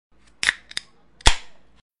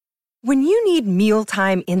When you need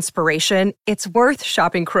mealtime inspiration, it's worth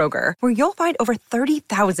shopping Kroger, where you'll find over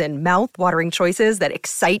 30,000 mouth-watering choices that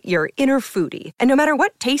excite your inner foodie. And no matter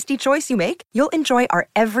what tasty choice you make, you'll enjoy our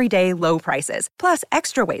everyday low prices, plus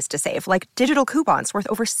extra ways to save, like digital coupons worth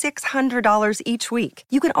over $600 each week.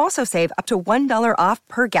 You can also save up to $1 off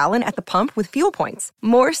per gallon at the pump with fuel points.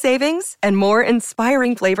 More savings and more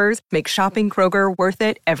inspiring flavors make shopping Kroger worth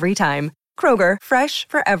it every time. Kroger, fresh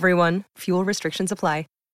for everyone. Fuel restrictions apply.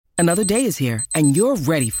 Another day is here, and you're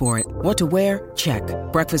ready for it. What to wear? Check.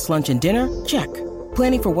 Breakfast, lunch, and dinner? Check.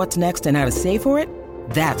 Planning for what's next and how to save for it?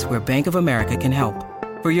 That's where Bank of America can help.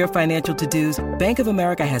 For your financial to-dos, Bank of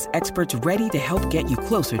America has experts ready to help get you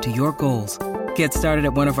closer to your goals. Get started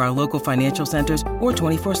at one of our local financial centers or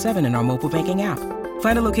 24/7 in our mobile banking app.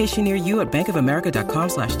 Find a location near you at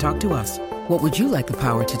bankofamerica.com/talktous. What would you like the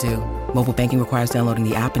power to do? Mobile banking requires downloading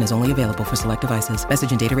the app and is only available for select devices. Message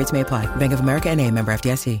and data rates may apply. Bank of America N.A., member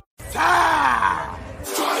FDIC.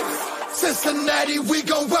 Cincinnati, we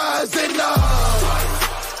gon' rise and up.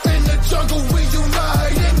 In the jungle, we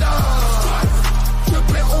unite and up.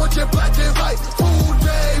 Drippin' orange and black and white. All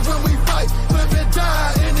day when we fight, live and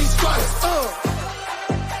die in these stripes.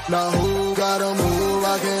 Now who gotta move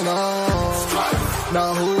rockin' on?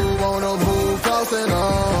 Now who wanna move crossing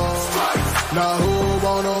on? Now who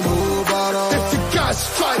wanna move out on? If you got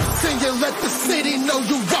stripes, then you let the city know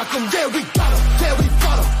you rock 'em. Yeah, we got 'em. Yeah, we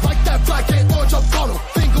bought 'em. Like that black and orange up on 'em.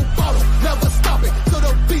 Single bottle, never stop it. To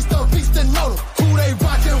the beast and know 'em. Who they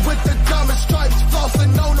rockin' with the diamond stripes,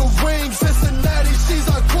 flossing on the ring. Cincinnati, she's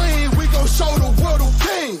our queen. We gon' show the world who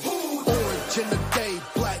king. Orange in the day,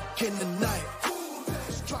 black in the night.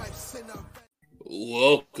 Stripes in our...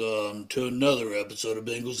 Welcome to another episode of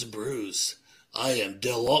Bengals and Brews. I am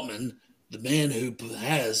Del Altman, the man who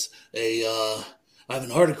has I have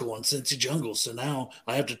an article on Cincy Jungle, so now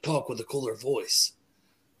I have to talk with a cooler voice.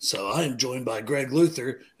 So I am joined by Greg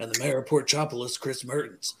Luther and the mayor of Port Chopolis, Chris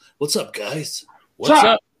Mertens. What's up, guys? What's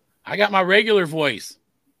up? I got my regular voice.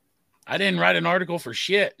 I didn't write an article for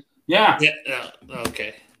shit. Yeah.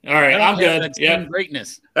 Okay. All right. I'm good. Yeah.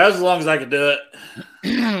 Greatness. As long as I can do it.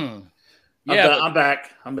 I'm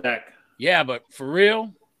back. Yeah, but for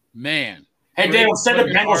real, man. Hey, Dale, instead of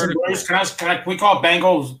Bengals and Brews, can we call it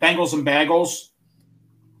Bengals and Bagels?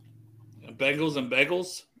 Bengals and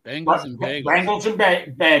bagels? Bengals and bagels. Bengals and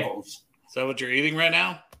bagels. Is that what you're eating right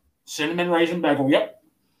now? Cinnamon raisin bagel, yep.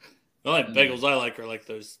 The only bagels I like are like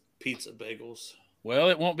those pizza bagels. Well,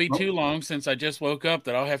 it won't be too long since I just woke up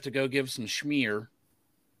that I'll have to go give some schmear.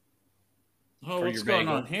 Oh, what's going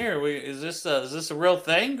on here? Is this a real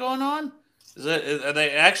thing going on? Are they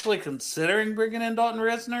actually considering bringing in Dalton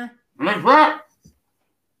Risner?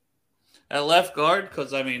 At left guard?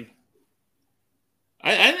 Because, I mean,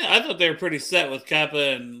 I thought they were pretty set with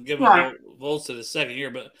Kappa and giving Volz his second year.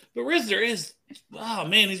 But Risner is, oh,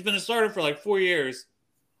 man, he's been a starter for like 4 years.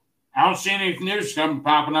 I don't see any news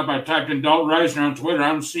popping up. I typed in Dalton Risner on Twitter. I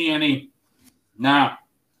don't see any. No.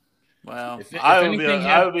 Well, I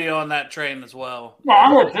would be on that train as well. Well,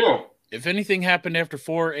 I would too. If anything happened after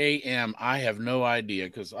 4 a.m., I have no idea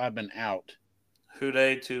because I've been out.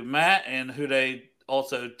 Houday to Matt and Houday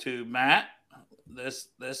also to Matt. This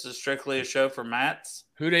is strictly a show for Matt's.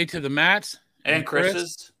 Houday to the Matts. And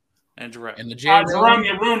Chris's. And Jerome. And the Jerome,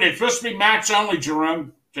 you ruined it. It's supposed to be Matt's only,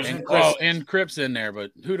 Jerome. And Crip's in there,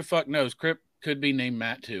 but who the fuck knows? Crip could be named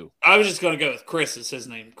Matt too. I was just going to go with Chris as his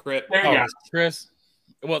name. Crip. There you go. Chris.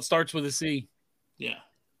 Well, it starts with a C. Yeah.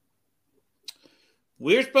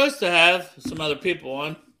 We're supposed to have some other people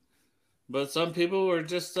on, but some people are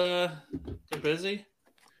just they're busy.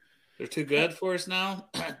 They're too good for us now.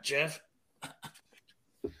 Jeff.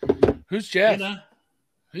 Who's Jeff? You know,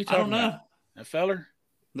 who you talking know. About? That feller?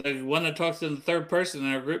 The one that talks in the third person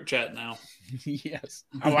in our group chat now. Yes.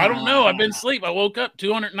 Oh, I don't know. I've been asleep. I woke up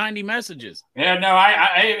 290 messages. Yeah, no,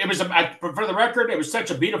 it was for the record, it was such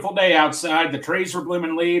a beautiful day outside. The trees were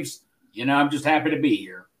blooming leaves. You know, I'm just happy to be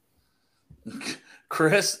here.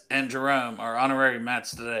 Chris and Jerome are honorary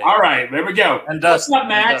Matts today. All right, there we go. And Dustin. What's up,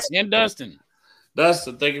 Matt? And Dustin.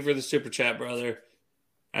 Dustin, thank you for the super chat, brother.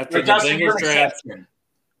 After the Bengals draft,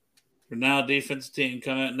 we're now a defense team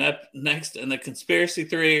coming up next in the Conspiracy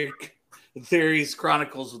Theories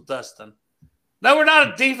Chronicles with Dustin. No, we're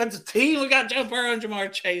not a defensive team. We got Joe Burrow and Jamar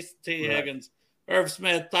Chase, T. Higgins, Irv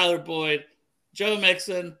Smith, Tyler Boyd, Joe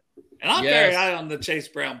Mixon. And I'm very high on the Chase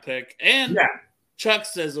Brown pick. And Chuck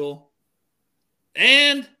Sizzle.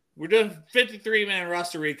 And we're doing 53-man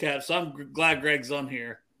roster recap, so I'm glad Greg's on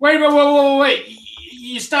here. Wait.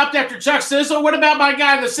 You stopped after Chuck Sizzle? What about my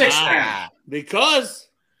guy in the sixth round? Because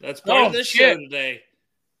that's part of this show today.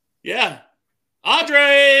 Yeah.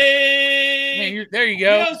 Andre! Man, there you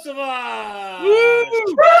go. Yoseva!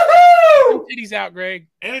 Woo! Titties out, Greg.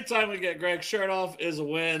 Anytime we get Greg's shirt off is a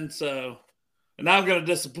win. So, and now I'm going to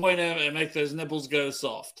disappoint him and make those nipples go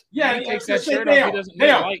soft. Yeah, he takes that shirt off. He doesn't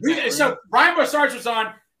like so Brian Bosarge was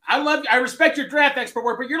on. I respect your draft expert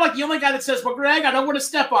work, but you're like the only guy that says, well, Greg, I don't want to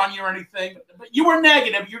step on you or anything. But you were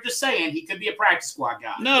negative. You're just saying he could be a practice squad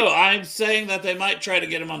guy. No, I'm saying that they might try to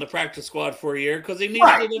get him on the practice squad for a year because he needs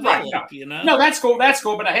to develop, you know? No, that's cool. That's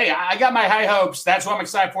cool. But, hey, I got my high hopes. That's what I'm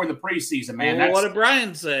excited for in the preseason, man. Well, what did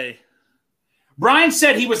Brian say? Brian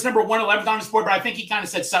said he was number 111 on his board, but I think he kind of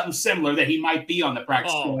said something similar that he might be on the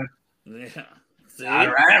practice squad. Yeah. See? All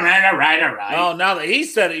right. Oh, now that he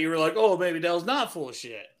said it, you were like, oh, maybe Dale's not full of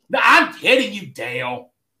shit. No, I'm kidding you,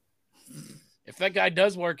 Dale. If that guy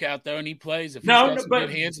does work out, though, and he plays, if he's got some good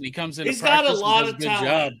hands and he comes in, he's got a lot of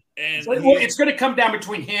talent. And it's going to come down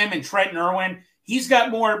between him and Trent Irwin. He's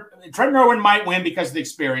got more. Trent Irwin might win because of the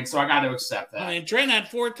experience, so I got to accept that. I mean, Trent had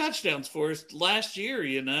 4 touchdowns for us last year.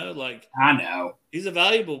 You know, I know he's a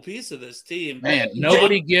valuable piece of this team. Man,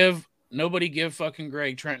 nobody give fucking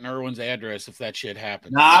Greg Trenton Irwin's address if that shit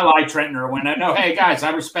happens. No, I like Trenton Irwin. No, hey guys, I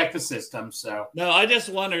respect the system. So no, I just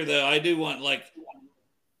wonder though. I do want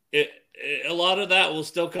a lot of that will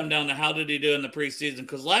still come down to how did he do in the preseason?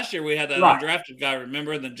 Because last year we had that undrafted guy.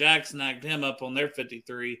 Remember, and the Jags snagged him up on their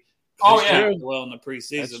 53. Oh yeah, well in the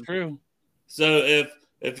preseason. That's true. So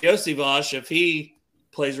if Yossi if he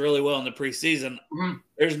plays really well in the preseason,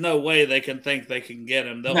 there's no way they can think they can get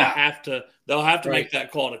him. They'll have to make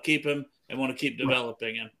that call to keep him and want to keep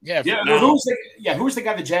developing him. Yeah. Who's the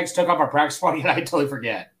guy the Jags took off our practice squad? I totally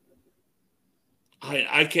forget.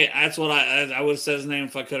 I can't. That's what I would have said his name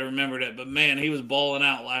if I could have remembered it. But man, he was balling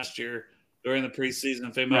out last year during the preseason.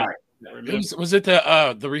 If anybody remember. Was it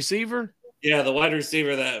the receiver? Yeah, the wide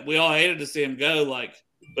receiver that we all hated to see him go.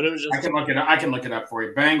 But it was just. I can look it up for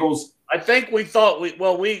you. Bengals. I think we thought we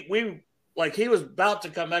he was about to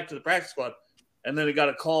come back to the practice squad, and then he got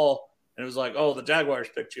a call, and it was like, oh, the Jaguars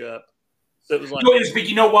picked you up. So it was like,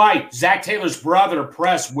 you know why? Zach Taylor's brother,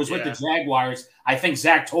 Press, was with the Jaguars. I think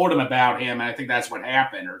Zach told him about him, and I think that's what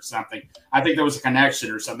happened or something. I think there was a connection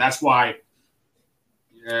or something. That's why.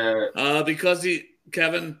 Because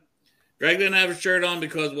Greg didn't have a shirt on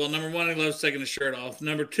because, well, number one, he loves taking his shirt off.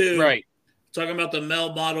 Number two, talking about the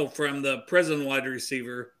male model from the prison wide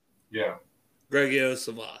receiver. Yeah. Greg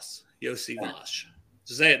Yossi.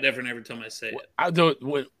 To say it different every time I say it.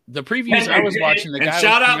 The previews I was watching, the guy. And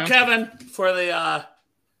shout out Kevin for the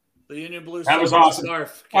Union Blue. That was awesome.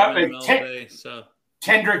 Scarf.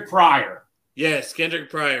 Kendrick Pryor. Yes, Kendrick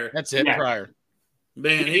Pryor. That's it, Pryor.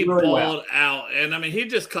 Man, he balled out, and I mean, he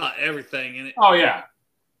just caught everything. And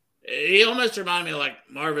he almost reminded me of like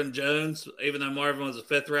Marvin Jones, even though Marvin was a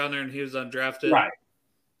 5th rounder and he was undrafted. Right.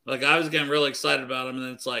 Like I was getting really excited about him, and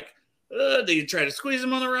then it's like, do you try to squeeze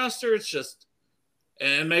him on the roster? It's just.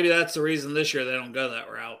 And maybe that's the reason this year they don't go that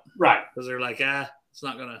route. Right. Because they're like, he's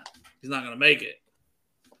not gonna make it.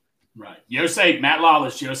 Right. Matt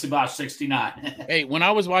Lawless, Yossi Bosch, 69. Hey, when I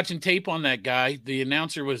was watching tape on that guy, the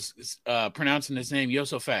announcer was pronouncing his name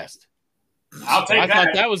Yoso Fast. I'll take that. I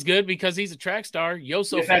thought that was good because he's a track star.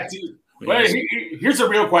 Yoso Fast. Well, here's a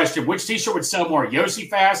real question. Which t-shirt would sell more, Yossi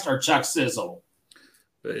Fast or Chuck Sizzle?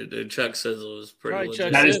 Dude, Chuck Sizzle is pretty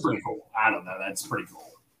legit. That is pretty cool. I don't know. That's pretty cool.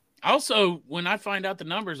 Also, when I find out the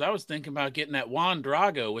numbers, I was thinking about getting that Juan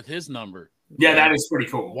Drago with his number. Yeah, that is pretty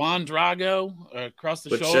cool. Juan Drago across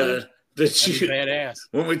the shoulder. Badass.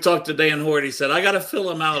 When we talked to Dan Hort, he said, I got to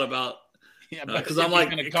fill him out about because I'm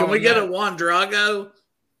like, can we get a Juan Drago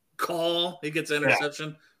call? He gets an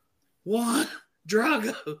interception. Juan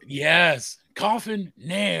Drago. Yes. Coffin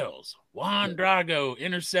nails. Juan Drago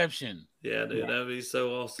interception. Yeah, dude, that'd be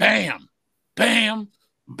so awesome. Bam. Bam.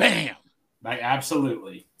 Bam.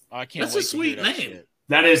 Absolutely. I can't That's wait a sweet to hear name.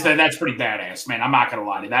 That's pretty badass, man. I'm not gonna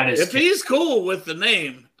lie to you. That is. If he's cool with the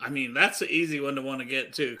name, I mean, that's an easy one to want to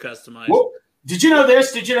get too customized. Well, did you know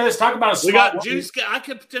this? Talk about a spot. We got Juice. I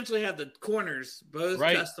could potentially have the corners both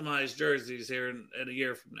customized jerseys here in a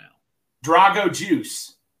year from now. Drago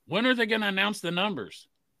Juice. When are they going to announce the numbers?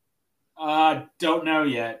 Don't know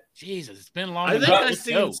yet. Jesus, it's been long. I think I've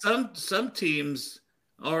seen some teams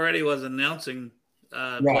already was announcing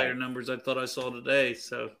player numbers. I thought I saw today.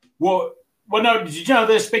 So well, no. Did you know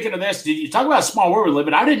this? Speaking of this, did you talk about a small world we live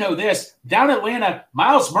in? I didn't know this. Down in Atlanta,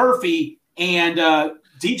 Miles Murphy and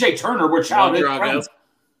DJ Turner were childhood friends.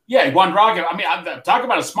 Yeah, Juan Drago. I mean, I'm talking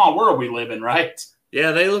about a small world we live in, right?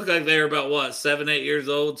 Yeah, they look like they were about 7-8 years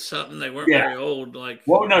old, something. They weren't very old. Like,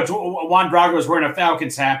 well, no, Juan Drago was wearing a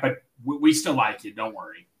Falcons hat, but we still like you. Don't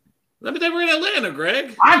worry. I mean, they were in Atlanta,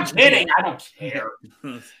 Greg. I'm kidding. I don't care.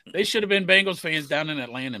 They should have been Bengals fans down in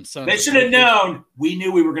Atlanta. They should have known. We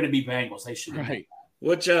knew we were going to be Bengals. They should have. Right.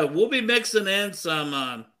 Which we'll be mixing in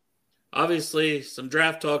some, obviously, some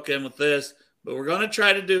draft talk in with this, but we're going to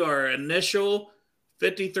try to do our initial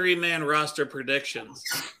 53-man roster predictions.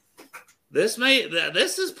 This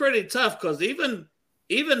is pretty tough because even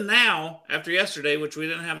now, after yesterday, which we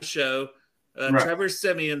didn't have a show, Trevor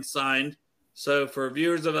Siemian signed. So for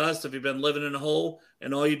viewers of us, if you've been living in a hole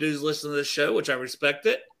and all you do is listen to this show, which I respect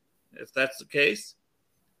it, if that's the case,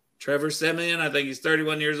 Trevor Siemian, I think he's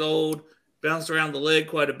 31 years old, bounced around the league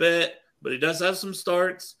quite a bit, but he does have some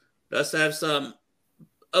starts, does have some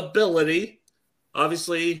ability.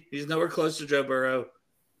 Obviously, he's nowhere close to Joe Burrow,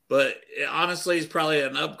 but honestly, he's probably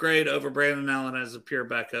an upgrade over Brandon Allen as a pure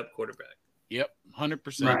backup quarterback. Yep,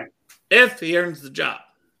 100%. Right. If he earns the job.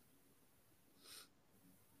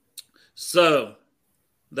 So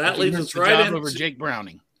that leads us right into over Jake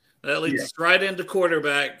Browning. That leads us right into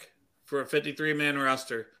quarterback for a 53-man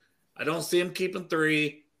roster. I don't see him keeping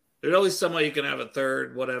 3. There's always some way you can have a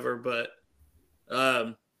third, whatever. But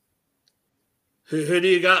who do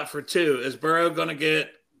you got for 2? Is Burrow going to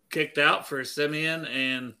get kicked out for Siemian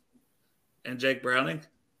and Jake Browning?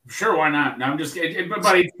 Sure, why not? No, I'm just kidding.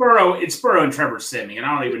 But it's Burrow. It's Burrow and Trevor Siemian.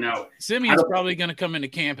 I don't even know. Siemian's probably going to come into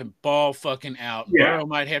camp and ball fucking out. Yeah. Burrow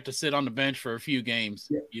might have to sit on the bench for a few games.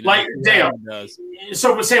 Yeah. You know, like Dale does.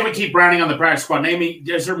 So we're saying we keep Browning on the practice squad. Name me.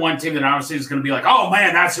 Is there one team that obviously is going to be like, oh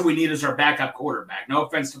man, that's who we need as our backup quarterback? No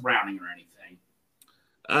offense to Browning or anything.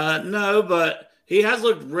 No, but he has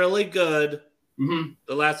looked really good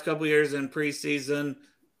the last couple of years in preseason.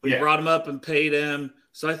 We brought him up and paid him,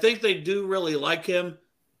 so I think they do really like him.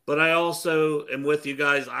 But I also am with you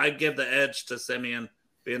guys. I give the edge to Siemian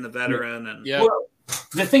being the veteran. And well,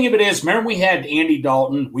 the thing of it is, remember we had Andy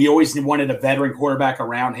Dalton. We always wanted a veteran quarterback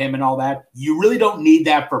around him and all that. You really don't need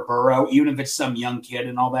that for Burrow, even if it's some young kid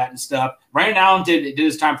and all that and stuff. Brandon Allen did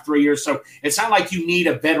his time for 3 years, so it's not like you need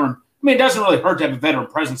a veteran. I mean, it doesn't really hurt to have a veteran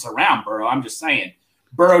presence around Burrow. I'm just saying.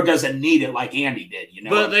 Burrow doesn't need it like Andy did, you know.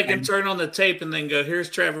 But they can turn on the tape and then go, here's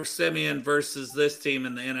Trevor Siemian versus this team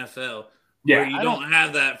in the NFL. Yeah, where you don't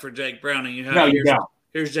have that for Jake Browning. You have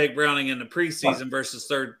here's Jake Browning in the preseason versus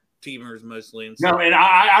third teamers mostly. And no, and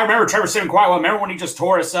I remember Trevor Siemian quite well. Remember when he just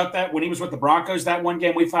tore us up when he was with the Broncos that one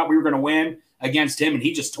game? We thought we were going to win against him, and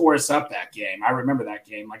he just tore us up that game. I remember that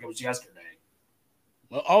game like it was yesterday.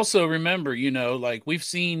 Well, also remember, like we've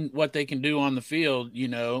seen what they can do on the field,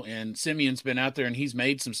 and Siemian's been out there and he's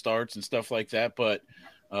made some starts and stuff like that, but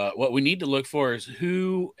what we need to look for is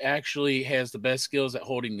who actually has the best skills at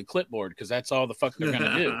holding the clipboard, because that's all the fuck they're going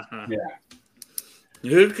to do. Yeah.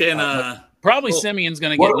 Who can probably Siemian's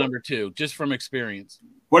going to get number 2 just from experience.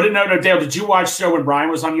 What did Dale? Did you watch show when Brian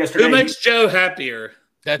was on yesterday? Who makes Joe happier?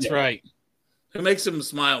 That's right. Who makes him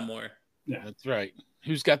smile more? Yeah, that's right.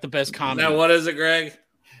 Who's got the best comedy? Now, what is it, Greg?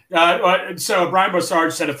 So Brian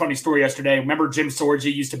Bosarge said a funny story yesterday. Remember Jim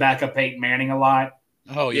Sorgi used to back up Peyton Manning a lot?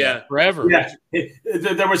 Oh, yeah. Forever. Yeah.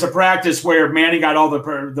 There was a practice where Manning got all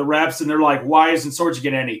the reps, and they're like, why isn't Sorgi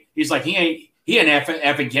getting any? He's like, he ain't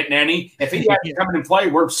effing getting any. If he has to come in and play,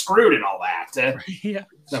 we're screwed and all that. Yeah.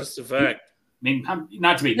 That's a fact. I mean,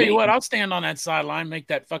 not to be Tell you what, I'll stand on that sideline, make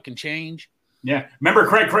that fucking change. Yeah. Remember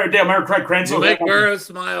Craig Krenzel? You'll make Burrow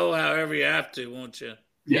smile however you have to, won't you?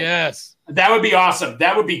 Yeah. Yes. That would be awesome.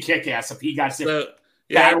 That would be kick-ass if he got sick. So,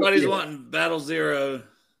 everybody's wanting Battle Zero.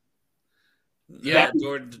 Yeah,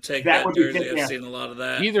 Jordan to take that jersey. I've seen a lot of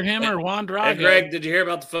that. Either him or Juan Drago. Hey, Greg, did you hear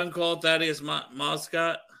about the phone call Thaddeus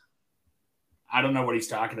Moscott? I don't know what he's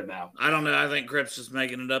talking about. I don't know. I think Crip's just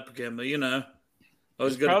making it up again, but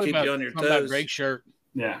always good to keep you on your toes. About Greg's shirt.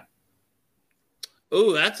 Yeah.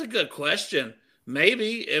 Ooh, that's a good question.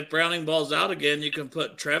 Maybe if Browning balls out again, you can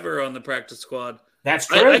put Trevor on the practice squad. That's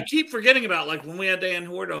true. I keep forgetting about, like, when we had Dan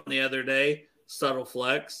Horde on the other day, subtle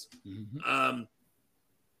flex. Mm-hmm.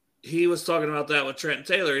 He was talking about that with Trent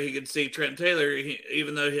Taylor. He could see Trent Taylor,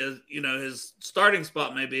 even though his starting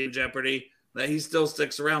spot may be in jeopardy, that he still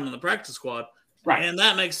sticks around on the practice squad. Right. And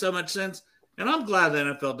that makes so much sense. And I'm glad the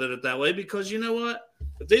NFL did it that way, because you know what?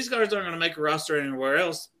 If these guys aren't going to make a roster anywhere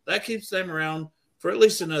else, that keeps them around for at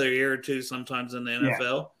least another year or two sometimes in the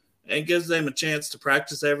NFL, and gives them a chance to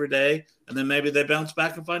practice every day. And then maybe they bounce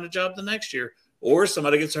back and find a job the next year. Or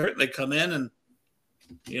somebody gets hurt and they come in and,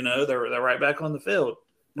 they're right back on the field.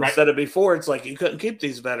 Right. Instead of before, it's like you couldn't keep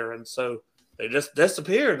these veterans, so they just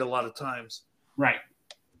disappeared a lot of times. Right.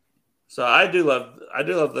 So I do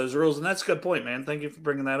love those rules, and that's a good point, man. Thank you for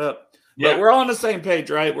bringing that up. Yeah. But we're all on the same page,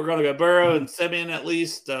 right? We're going to go Burrow and Siemian at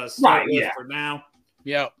least for now.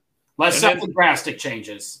 Yeah. Unless something drastic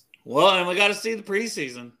changes. Well, and we got to see the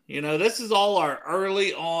preseason. This is all our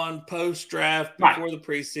early on post-draft before the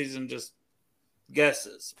preseason, just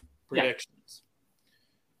guesses, predictions. Yeah.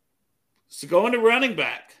 So going to running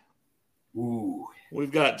back. Ooh.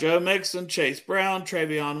 We've got Joe Mixon, Chase Brown,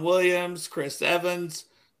 Travion Williams, Chris Evans.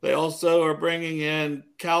 They also are bringing in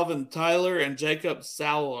Calvin Tyler and Jacob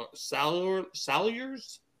Salyers.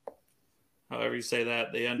 However you say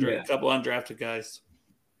that. A couple undrafted guys.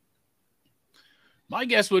 My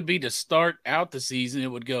guess would be to start out the season, it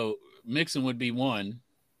would go Mixon would be one.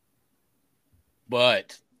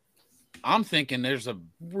 But I'm thinking there's a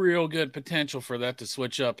real good potential for that to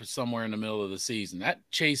switch up somewhere in the middle of the season. That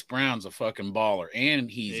Chase Brown's a fucking baller, and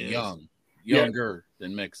he's younger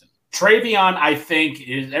than Mixon. Travion, I think,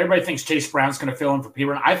 everybody thinks Chase Brown's going to fill in for P.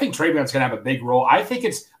 I think Travion's going to have a big role. I think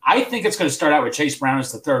it's going to start out with Chase Brown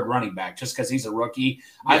as the third running back just because he's a rookie.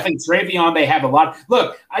 Yeah. I think Travion, they have a lot.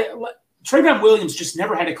 Look, Travion Williams just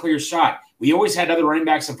never had a clear shot. We always had other running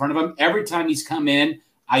backs in front of him. Every time he's come in,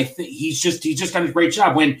 I think he's just done a great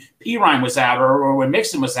job. When Pirine was out or when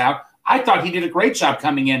Mixon was out, I thought he did a great job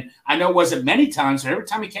coming in. I know it wasn't many times, but every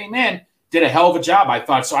time he came in, did a hell of a job, I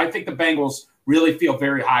thought. So I think the Bengals really feel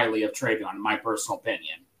very highly of Travion, in my personal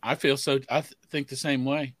opinion. I feel so. I think the same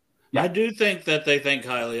way. Yeah. I do think that they think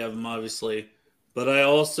highly of him, obviously. But I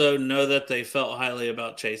also know that they felt highly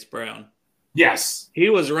about Chase Brown. Yes. He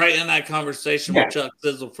was right in that conversation with Chuck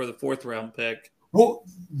Sizzle for the 4th-round pick. Well,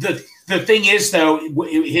 the thing is, though,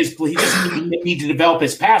 he doesn't need to develop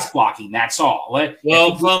his pass blocking. That's all.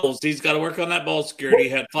 Fumbles. He's got to work on that ball security. He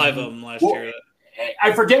had 5 of them last year.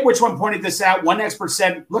 I forget which one pointed this out. One expert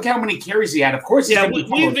said, look how many carries he had. Of course,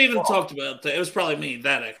 we've even talked about that. It was probably me,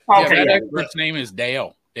 that expert. Okay, that expert's name is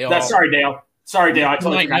Dale. Sorry, Dale. I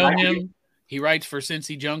totally know him. He writes for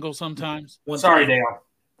Cincy Jungle sometimes. Dale.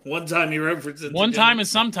 One time he wrote for Cincy One time and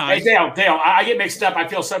sometimes. Hey, Dale, I get mixed up. I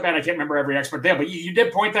feel so bad I can't remember every expert. Dale, but you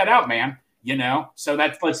did point that out, man. So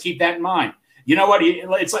let's keep that in mind. You know what?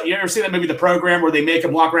 It's like, you ever see that movie, The Program, where they make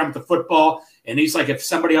him walk around with the football, and he's like, if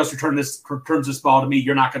somebody else returns this ball to me,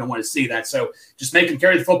 you're not going to want to see that. So just make him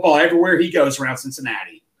carry the football everywhere he goes around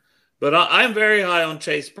Cincinnati. But I'm very high on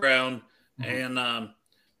Chase Brown, and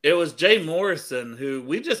it was Jay Morrison who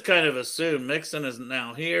we just kind of assumed Mixon is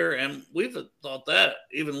now here, and we've thought that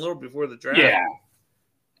even a little before the draft. Yeah.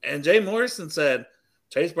 And Jay Morrison said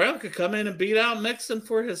Chase Brown could come in and beat out Mixon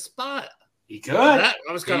for his spot. He could. I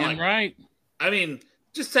was kind of like, right. I mean,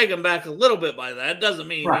 just take him back a little bit by that. Doesn't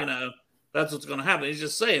mean, that's what's going to happen. He's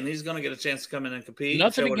just saying he's going to get a chance to come in and compete.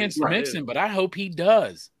 Nothing against Mixon, but I hope he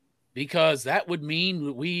does, because that would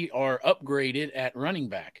mean we are upgraded at running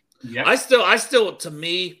back. Yep. I still, to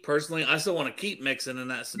me personally, I still want to keep Mixon in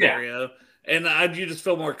that scenario. Yeah. And you just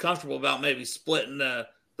feel more comfortable about maybe splitting the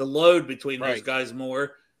load between those guys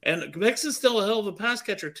more. And Mixon's still a hell of a pass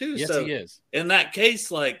catcher too. Yes, so he is. In that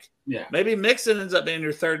case, maybe Mixon ends up being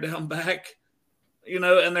your third down back,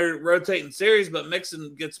 and they're rotating series, but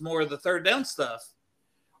Mixon gets more of the third down stuff.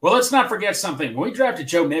 Well, let's not forget something. When we drafted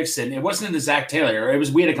Joe Mixon, it wasn't in the Zach Taylor.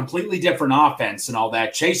 We had a completely different offense and all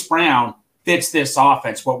that. Chase Brown fits this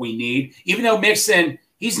offense, what we need. Even though Mixon,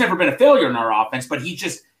 he's never been a failure in our offense, but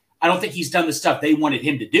I don't think he's done the stuff they wanted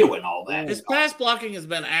him to do and all that. His pass blocking has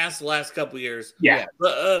been ass the last couple of years. Yeah.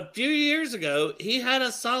 But a few years ago, he had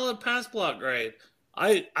a solid pass block grade.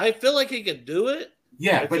 I feel like he could do it.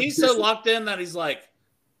 Yeah. But he's so locked in that he's like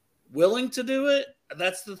willing to do it.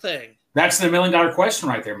 That's the thing. That's the $1 million question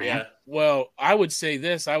right there, man. Yeah. Well, I would say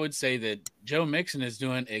this. I would say that Joe Mixon is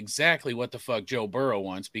doing exactly what the fuck Joe Burrow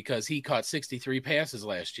wants, because he caught 63 passes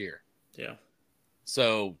last year. Yeah.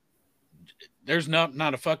 So there's not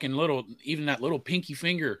a fucking even that little pinky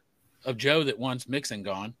finger of Joe that wants Mixon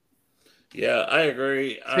gone. Yeah, I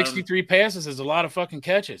agree. 63 passes is a lot of fucking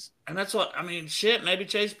catches. And that's what, shit, maybe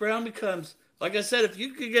Chase Brown becomes, like I said, if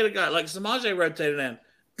you could get a guy like Samaje rotated in.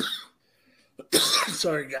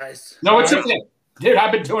 Sorry, guys. No, it's okay. Dude,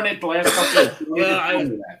 I've been doing it the last couple of years.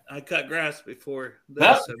 Well, I cut grass before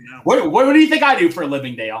this. So now. What do you think I do for a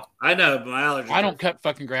living, Dale? I know, but my allergies. I don't cut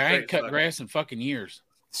fucking grass. I ain't cut grass in fucking years.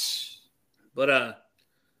 But,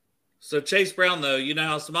 so Chase Brown, though, you know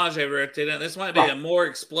how Samaje rotated. This might be a more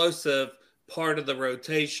explosive part of the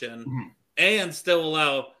rotation and still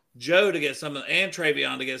allow Joe to get and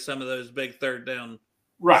Travion to get some of those big third down,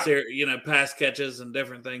 pass catches and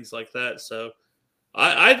different things like that. So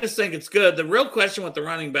I just think it's good. The real question with the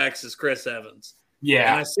running backs is Chris Evans.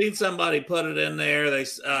 Yeah. And I seen somebody put it in there.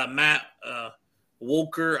 Matt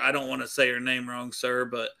Wolker. I don't want to say your name wrong, sir,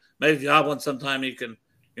 but maybe if you have one sometime, you can,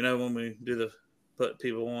 when we do put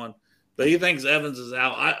people on. But he thinks Evans is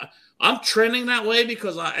out. I'm trending that way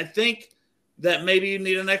because I think that maybe you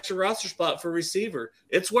need an extra roster spot for receiver.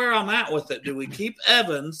 It's where I'm at with it. Do we keep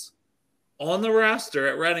Evans on the roster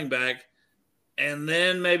at running back, and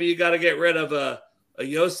then maybe you got to get rid of a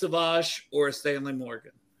Yosavash or a Stanley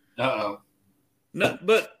Morgan? Uh-oh. No,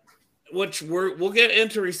 but we'll get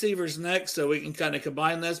into receivers next, so we can kind of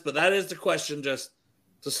combine this. But that is the question just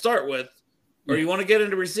to start with. Or you want to get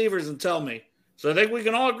into receivers and tell me. So I think we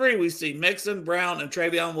can all agree we see Mixon, Brown, and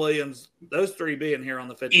Travion Williams, those three being here on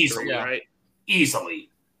the 53, Easily, right? Easily.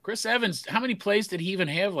 Chris Evans, how many plays did he even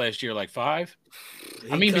have last year? Like 5?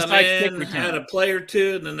 He had a play or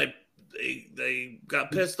two, and then they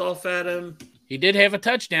got pissed off at him. He did have a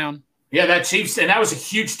touchdown. Yeah, that was a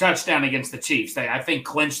huge touchdown against the Chiefs. They, I think,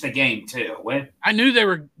 clinched the game too. I knew they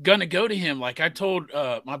were gonna go to him. Like I told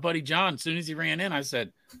my buddy John as soon as he ran in, I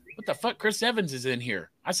said, "What the fuck? Chris Evans is in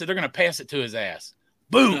here." I said, "They're gonna pass it to his ass."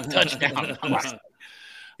 Boom, touchdown.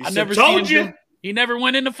 I never told you. He never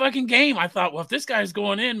went in the fucking game. I thought, well, if this guy's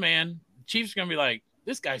going in, man, Chiefs are gonna be like,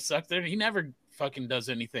 this guy sucked there. He never fucking does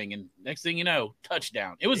anything. And next thing you know,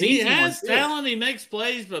 touchdown. It was easy. He has talent. He makes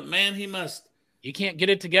plays, but man, he can't get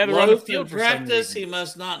it together on the field for practice. He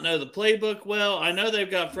must not know the playbook well. I know they've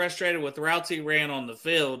got frustrated with the routes he ran on the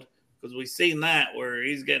field because we've seen that where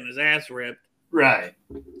he's getting his ass ripped. Right.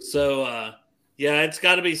 So, yeah, it's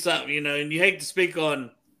got to be something, and you hate to speak on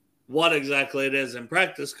what exactly it is in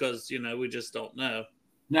practice because, we just don't know.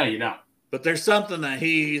 No, you don't. But there's something that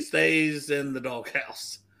he stays in the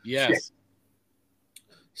doghouse. Yes.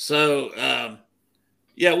 So,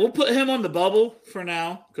 yeah, we'll put him on the bubble for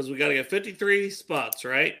now because we got to get 53 spots,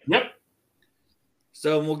 right? Yep.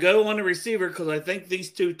 So we'll go on the receiver because I think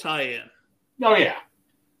these two tie in. Oh, yeah.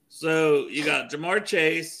 So you got Jamar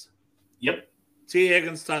Chase. Yep. T.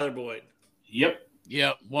 Higgins, Tyler Boyd. Yep.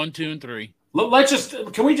 1, 2, and 3.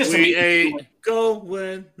 Can we just we ain't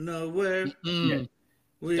going nowhere.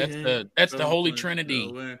 Mm-hmm. That's the holy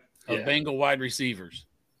trinity of Bengal wide receivers.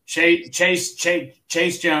 Chase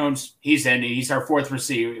Jones, he's in. He's our fourth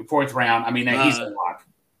round. I mean, he's a lock.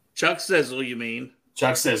 Chuck Sizzle, you mean?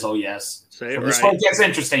 Chuck Sizzle, yes. Say it This right. one gets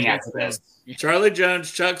interesting after this. Charlie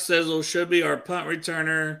Jones, Chuck Sizzle should be our punt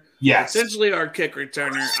returner. Yes. Essentially our kick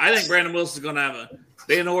returner. I think Brandon Wilson's going to have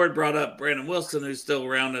Dan Ord brought up Brandon Wilson, who's still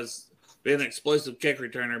around as being an explosive kick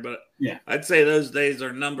returner, but I'd say those days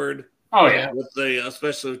are numbered. Oh, yeah.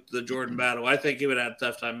 Especially with the Jordan battle. I think he would have a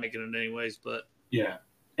tough time making it anyways, but yeah.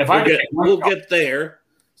 We'll get there.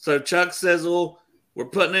 So Chuck Sizzle, we're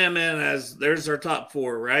putting him in as there's our top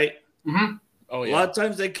 4, right? Mm-hmm. Oh, yeah. A lot of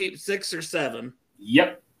times they keep 6 or 7.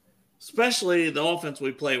 Yep. Especially the offense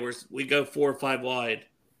we play where we go 4 or 5 wide.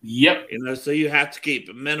 Yep. So you have to keep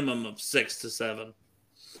a minimum of 6 to 7.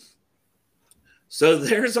 So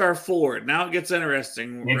there's our 4. Now it gets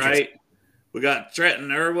interesting, right? We got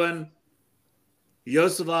Trenton Irwin,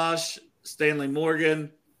 Yosavash, Stanley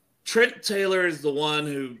Morgan. Trent Taylor is the one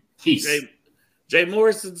who Jay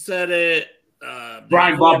Morrison said it.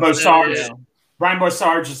 Brian Bosarge. Brian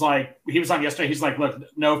Bosarge is like, he was on yesterday. He's like, look,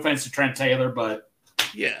 no offense to Trent Taylor, but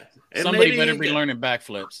yeah. And somebody better be learning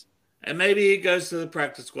backflips. And maybe he goes to the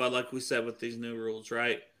practice squad like we said with these new rules,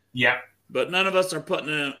 right? Yeah. But none of us are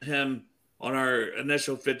putting him on our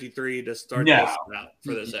initial 53 to start this out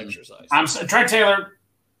for this exercise. Trent Taylor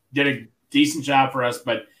did a decent job for us,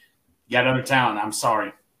 but you got other talent. I'm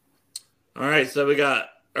sorry. All right, so we got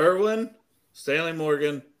Irwin, Stanley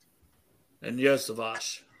Morgan, and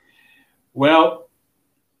Yosavash. Well,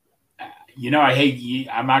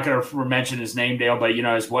 I'm not going to mention his name, Dale, but,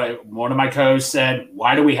 as what one of my co-hosts said,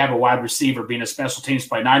 why do we have a wide receiver being a special teams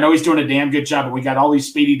player? Now, I know he's doing a damn good job, but we got all these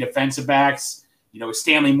speedy defensive backs,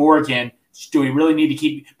 Stanley Morgan. Do we really need to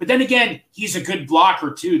keep – but then again, he's a good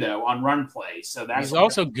blocker too, though, on run play. So that's he's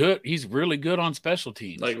also good. He's really good on special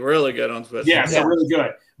teams. Like really good on special teams. Yeah, so really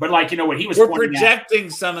good. But what he was – we're projecting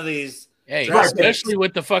some of these. Hey, especially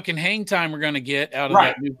with the fucking hang time we're going to get out of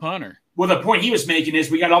that new punter. Well, the point he was making is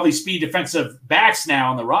we got all these speed defensive backs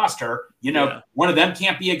now on the roster. One of them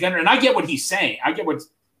can't be a gunner. And I get what he's saying. I'll get what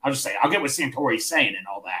Santori's saying and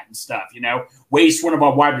all that and stuff, waste one of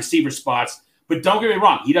our wide receiver spots. But don't get me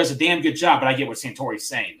wrong. He does a damn good job, but I get what Santori's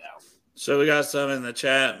saying, though. So we got some in the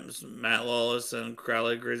chat. Matt Lawless and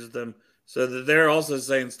Crowley agrees with them. So that they're also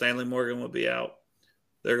saying Stanley Morgan will be out.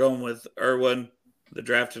 They're going with Irwin, the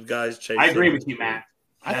drafted guys. I agree with you, Matt.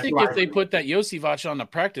 I think if they put that Yosavash on the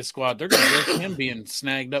practice squad, they're going to risk him being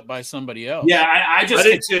snagged up by somebody else. Yeah, I do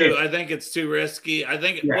too. I think it's too risky. I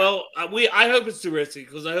think. Yeah. Well, I hope it's too risky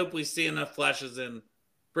because I hope we see enough flashes in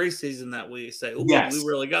preseason that we say, "Oh, we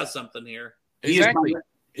really got something here." Exactly.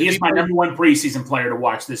 He is my number one preseason player to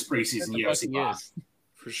watch this preseason. Yosavash.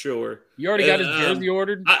 for sure. You already got his jersey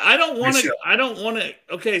ordered? I don't want to. I don't want to.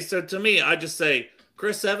 Okay, so to me, I just say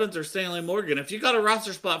Chris Evans or Stanley Morgan. If you got a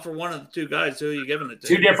roster spot for one of the two guys, who are you giving it to?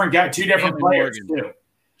 Two different guys, two different players too.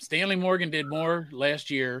 Stanley Morgan did more last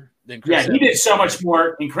year than Chris Evans. Yeah, he did so did much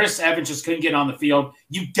more, and Chris Evans just couldn't get on the field.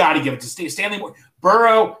 You got to give it to Stanley Morgan.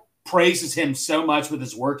 Burrow praises him so much with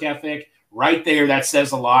his work ethic. Right there, that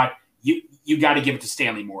says a lot. You got to give it to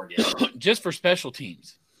Stanley Morgan. Just for special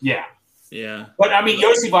teams. Yeah. But, I mean,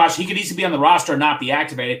 Yossi Bosch, he could easily be on the roster and not be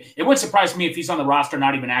activated. It wouldn't surprise me if he's on the roster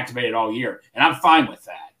not even activated all year, and I'm fine with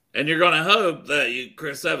that. And you're going to hope that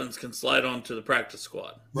Chris Evans can slide onto the practice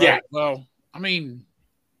squad. Right? Yeah. Well, I mean,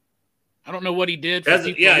 I don't know what he did for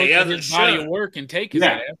people he at his body of work and take his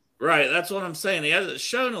ass. Right, that's what I'm saying. He hasn't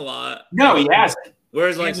shown a lot. No, he hasn't.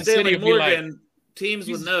 Whereas, like Stanley Morgan, teams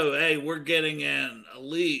would know, hey, we're getting an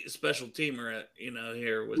elite special teamer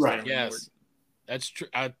here with Stanley Morgan. That's true.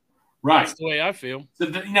 Right. That's the way I feel. So,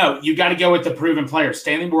 you got to go with the proven player.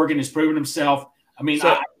 Stanley Morgan has proven himself. I mean,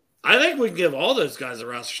 I think we can give all those guys a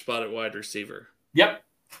roster spot at wide receiver. Yep.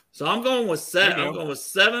 So I'm going with 7. I'm going with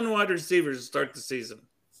 7 wide receivers to start the season.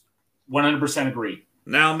 100% agree.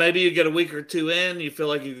 Now, maybe you get a week or two in, you feel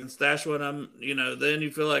like you can stash one of them, then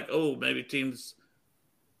you feel like, oh, maybe teams,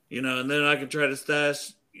 and then I can try to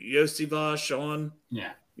stash Yossi Bosch on. Yeah.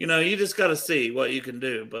 You just got to see what you can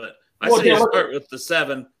do. But I say you start with the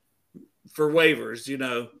 7 for waivers,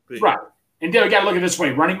 Right. And you got to look at it this way.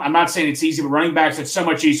 I'm not saying it's easy, but running backs, it's so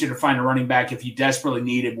much easier to find a running back if you desperately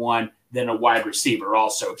needed one than a wide receiver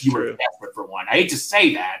also, if you were desperate for one. I hate to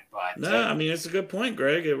say that, but. No, I mean, it's a good point,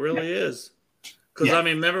 Greg. It really is. Because, I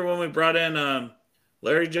mean, remember when we brought in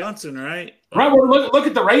Larry Johnson, right? Right. Well, look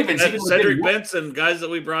at the Ravens. Cedric Benson, guys that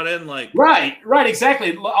we brought in, like. Right,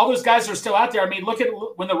 exactly. All those guys are still out there. I mean, look at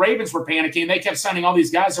when the Ravens were panicking. They kept signing all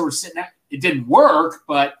these guys that were sitting out. It didn't work,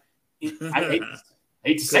 but I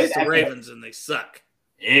hate to say that. The Ravens, and they suck.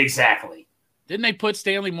 Exactly. Didn't they put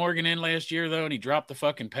Stanley Morgan in last year, though, and he dropped the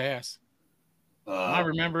fucking pass? Am I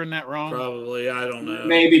remembering that wrong? Probably. I don't know.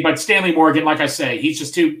 Maybe, but Stanley Morgan, like I say, he's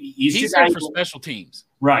just too – he's there for special teams.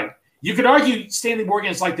 Right. You could argue Stanley Morgan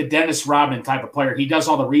is like the Dennis Rodman type of player. He does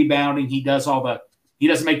all the rebounding. He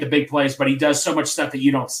doesn't make the big plays, but he does so much stuff that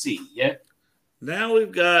you don't see. Yeah. Now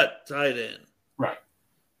we've got tight end. Right.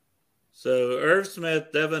 So Irv Smith,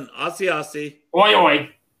 Devin Asiasi. Oi.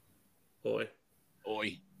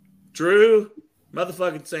 Drew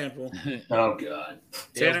motherfucking Sample. Oh, God.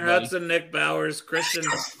 Tanner Hudson, Nick Bowers, Christian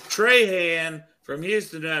Trahan from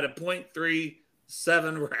Houston who had a .37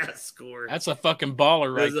 RAS score. That's a fucking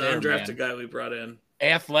baller right there, the undrafted guy we brought in.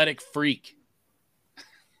 Athletic freak.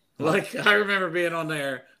 Like, I remember being on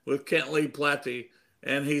there with Kent Lee Platty,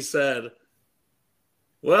 and he said,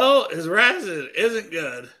 well, his RAS isn't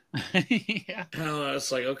good. Yeah. And I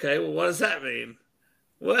was like, okay, well, what does that mean?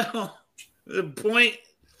 Well, the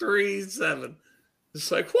 .37. It's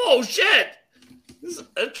like, whoa, shit. This is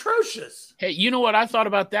atrocious. Hey, you know what I thought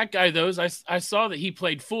about that guy, though? Is I saw that he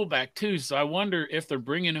played fullback, too, so I wonder if they're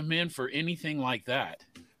bringing him in for anything like that.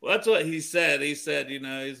 Well, that's what he said. He said,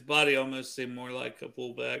 his body almost seemed more like a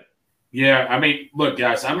fullback. Yeah, I mean, look,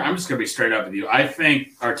 guys, I'm just going to be straight up with you. I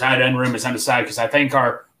think our tight end room is undecided because I think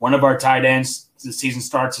one of our tight ends, the season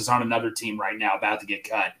starts, is on another team right now about to get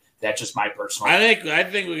cut. That's just my personal. I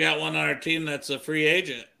think we got one on our team that's a free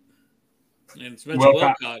agent. And it's Mitchell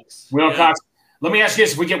Wilcox. Wilcox. Yeah. Let me ask you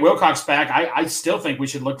this: if we get Wilcox back, I still think we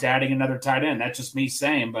should look to adding another tight end. That's just me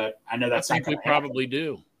saying, but I know that's not going to happen. Probably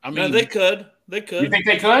do. I mean, no, they could. You think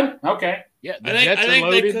they could? Okay. Yeah, I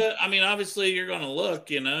think they could. I mean, obviously, you're going to look.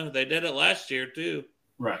 They did it last year too.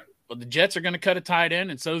 Right. Well, the Jets are going to cut a tight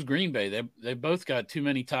end, and so is Green Bay. They both got too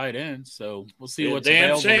many tight ends, so we'll see what's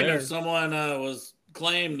available damn shame there. if someone was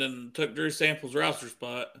claimed and took Drew Sample's roster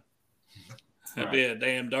spot. That'd be a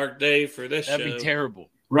damn dark day for this show. That'd be terrible.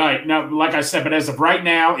 Right. Now, like I said, but as of right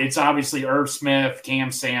now, it's obviously Irv Smith, Cam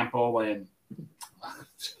Sample, and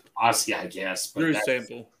Ossie, I guess. But Drew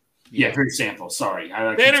Sample. Yeah, Drew Sample. Sorry.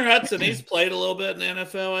 Tanner Hudson, he's played a little bit in the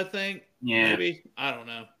NFL, I think. Yeah. Maybe. I don't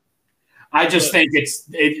know. I just think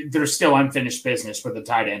there's still unfinished business for the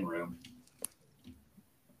tight end room.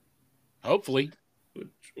 Hopefully.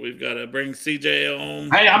 We've got to bring CJ home.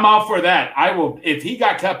 Hey, I'm all for that. I will. If he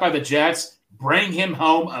got cut by the Jets, bring him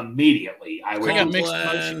home immediately. I got mixed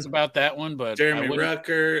emotions about that one, but Jeremy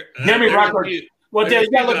Rucker. Well, there's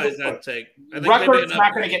guys I'd take. Rucker's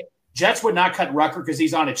not going to get. Jets would not cut Rucker because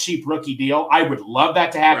he's on a cheap rookie deal. I would love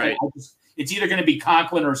that to happen. Right. It's either going to be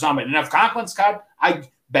Conklin or Uzomah. And if Conklin's cut,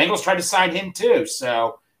 Bengals tried to sign him too.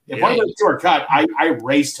 So if one of those two are cut, I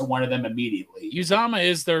race to one of them immediately. Uzomah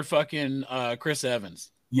is their fucking Chris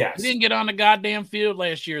Evans. Yes. He didn't get on the goddamn field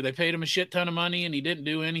last year. They paid him a shit ton of money, and he didn't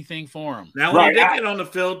do anything for him. Now, when he did get on the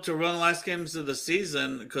field to run the last games of the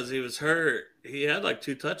season because he was hurt, he had like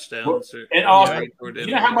 2 touchdowns. And also, you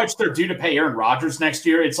know how much they're due to pay Aaron Rodgers next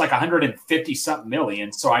year? It's like 150-something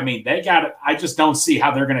million. So, I mean, they got it. I just don't see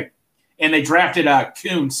how they're going to – and they drafted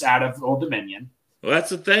Kuntz out of Old Dominion. Well, that's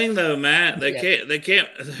the thing, though, Matt. They can't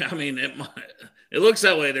 – I mean, it looks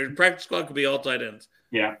that way. Their practice squad could be all tight ends.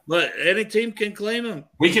 Yeah. But any team can claim him.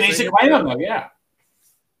 We can easily claim him, though, yeah.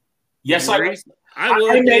 Yes, I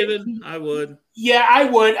would. David. I would. Yeah, I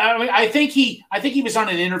would. I mean, I think he was on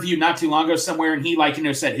an interview not too long ago somewhere, and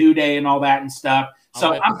he said "Who Day" and all that and stuff.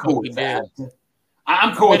 So I'm cool with that.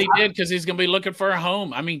 I'm cool. But he did because he's going to be looking for a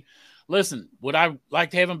home. I mean, listen, would I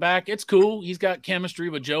like to have him back? It's cool. He's got chemistry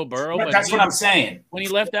with Joe Burrow. But that's what I'm saying. When he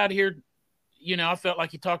left out here, I felt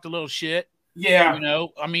like he talked a little shit. Yeah.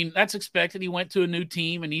 I mean, that's expected. He went to a new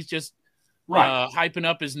team, and he's just hyping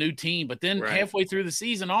up his new team. But then halfway through the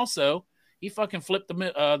season also, he fucking flipped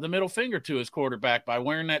the middle finger to his quarterback by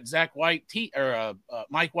wearing that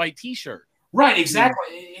Mike White T-shirt. Right,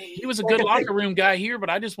 exactly. He was a good locker room guy here, but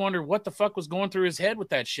I just wonder what the fuck was going through his head with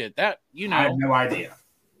that shit. I have no idea.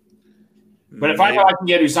 But if I know I can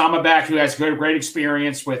get Uzama back, who has great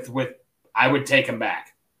experience with, I would take him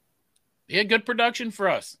back. He had good production for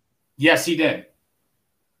us. Yes, he did.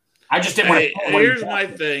 I just didn't want to. Here's my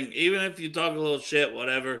thing. Even if you talk a little shit,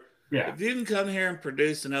 whatever. Yeah. If you can come here and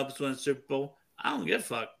produce and help us win a Super Bowl, I don't give a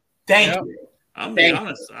fuck. Thank you. I'm being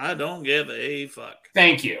honest. I don't give a fuck.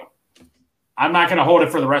 Thank you. I'm not going to hold it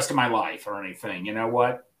for the rest of my life or anything. You know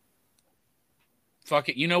what? Fuck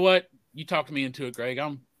it. You know what? You talked me into it, Greg.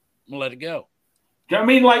 I'm going to let it go. I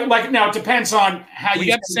mean, like now it depends on how we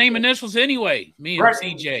got the same initials anyway. Me and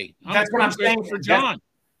CJ. That's what I'm saying for John.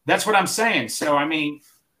 That's what I'm saying. So, I mean,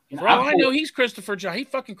 for all I know, he's Christopher John. He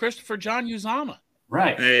fucking Christopher John Uzama.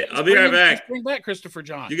 Right. Hey, I'll be right back. Bring back Christopher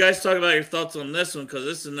John. You guys talk about your thoughts on this one because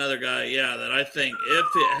this is another guy, that I think if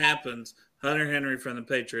it happens, Hunter Henry from the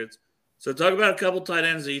Patriots. So talk about a couple tight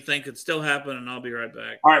ends that you think could still happen, and I'll be right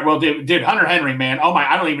back. All right, well, dude, Hunter Henry, man. Oh my,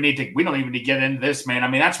 we don't even need to get into this, man. I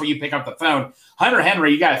mean, that's where you pick up the phone. Hunter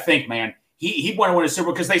Henry, you got to think, man. He want to win a Super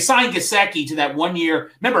Bowl because they signed Gesicki to that 1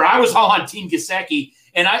 year. Remember, I was all on Team Gesicki,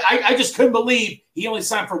 and I just couldn't believe he only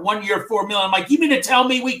signed for 1 year, $4 million. I'm like, you mean to tell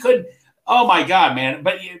me we couldn't? Oh my God, man!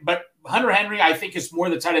 But Hunter Henry, I think is more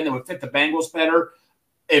the tight end that would fit the Bengals better.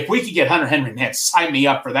 If we could get Hunter Henry, man, sign me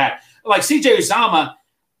up for that. Like CJ Uzama,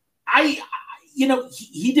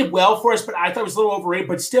 he did well for us, but I thought it was a little overrated.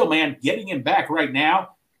 But still, man, getting him back right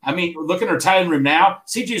now. I mean, look at our tight end room now.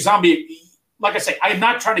 CJ Uzama, like I say, I am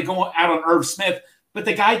not trying to go out on Irv Smith, but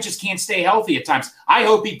the guy just can't stay healthy at times. I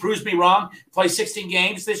hope he proves me wrong. Play 16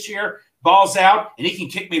 games this year, balls out, and he can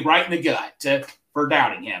kick me right in the gut for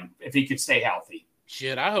doubting him if he could stay healthy.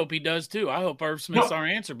 Shit, I hope he does too. I hope Irv Smith's our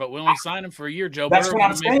answer, but we only signed him for a year. Joe That's Burrow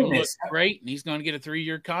what I'm saying. Look great, and he's going to get a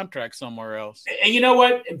 3-year contract somewhere else. And you know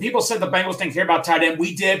what? People said the Bengals didn't care about tight end.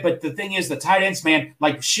 We did, but the thing is, the tight ends, man,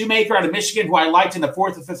 like Shoemaker out of Michigan, who I liked in the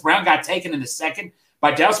 4th or 5th round, got taken in the 2nd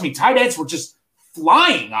by Dallas. I mean, tight ends were just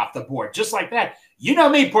flying off the board, just like that. You know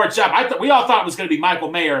me, Pork Chop. We all thought it was going to be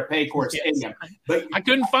Michael Mayer at Paycor Stadium, but I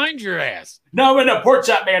couldn't find your ass. No, Pork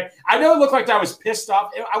Chop, man. I know it looked like I was pissed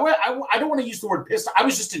off. I don't want to use the word pissed off. I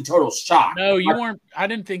was just in total shock. No, you weren't. I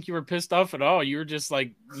didn't think you were pissed off at all. You were just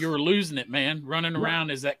like you were losing it, man. Running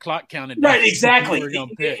around as that clock counted down. Right, exactly,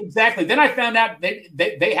 exactly. Then I found out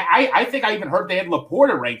I think I even heard they had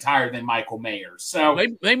Laporta ranked higher than Michael Mayer. So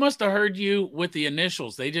they must have heard you with the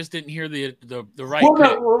initials. They just didn't hear the right. Well,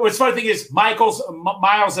 no, what's funny thing is Miles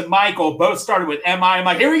and Michael both started with M-I. I'm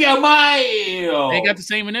like, here we go, Miles. They got the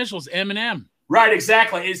same initials, M and M. Right,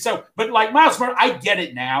 exactly. And so, but like Miles Murray, I get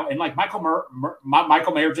it now. And like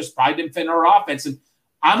Michael Mayer just probably didn't fit in our offense. And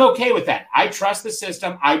I'm okay with that. I trust the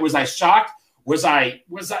system. Was I shocked? Was I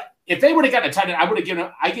if they would have gotten a tight end, I would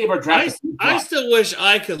have I gave our draft. I still wish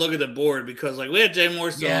I could look at the board because like we had Jay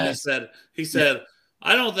Morrison on he said,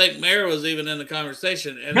 I don't think Mayer was even in the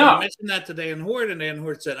conversation. And I mentioned that to Dan Hort, and Dan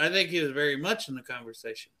Hort said, I think he was very much in the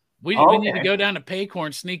conversation. We need to go down to Paycor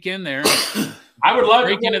and sneak in there. I would love to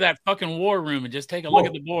break into that fucking war room and just take a look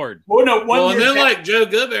at the board. And then like Joe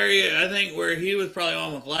Goodberry, I think where he was probably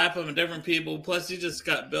on with Lapham and different people. Plus, he just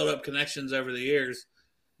got built up connections over the years.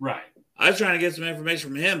 Right. I was trying to get some information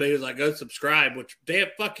from him, but he was like, "Go subscribe." Which, damn,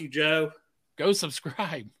 fuck you, Joe. Go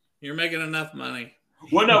subscribe. You're making enough money.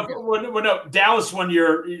 Well, no. Dallas 1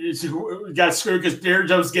 year got screwed because Jerry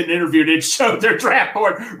Jones getting interviewed. It showed their draft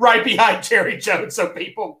board right behind Jerry Jones, so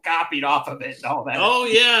people copied off of it and all that. Oh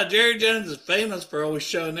yeah, Jerry Jones is famous for always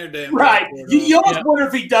showing their damn right. You almost wonder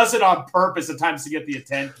if he does it on purpose at times to get the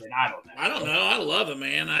attention. I don't know. I love him,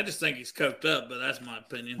 man. I just think he's coked up, but that's my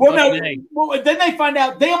opinion. Well, then they find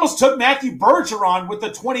out they almost took Matthew Bergeron with the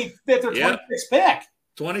 25th or 26th pick.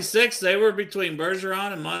 26, they were between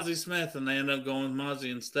Bergeron and Mozzie Smith, and they ended up going with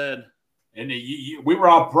Mozzie instead. And we were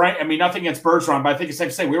all praying. I mean, nothing against Bergeron, but I think it's safe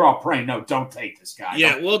to say we were all praying, no, don't take this guy.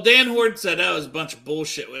 Yeah, well, Dan Horde said that was a bunch of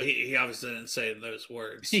bullshit. He obviously didn't say those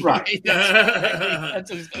words. Right.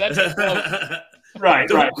 that's a quote. Right.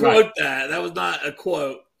 Don't quote that. That was not a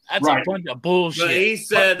quote. That's a bunch of bullshit. But he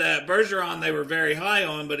said that Bergeron they were very high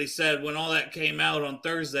on, but he said when all that came out on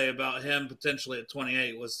Thursday about him potentially at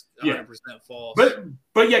 28 was 100% false.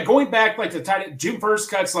 But yeah, going back like the tight June 1st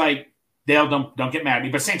cuts, like Dale, don't get mad at me.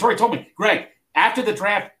 But Santori told me, Greg, after the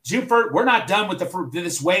draft, June 1st, we're not done with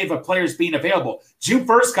this wave of players being available. June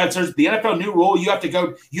 1st cuts, there's the NFL new rule. You have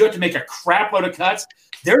to make a crap load of cuts.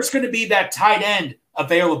 There's going to be that tight end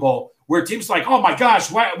available where teams like, oh my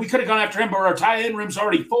gosh, we could have gone after him, but our tight end room's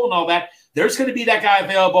already full and all that. There's going to be that guy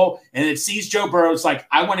available, and it sees Joe Burrow. It's like,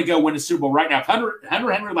 I want to go win a Super Bowl right now. If Hunter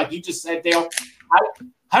Henry, like you just said, Dale,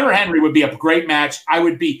 Hunter Henry would be a great match. But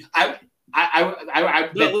we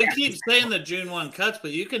keep saying the June 1 cuts,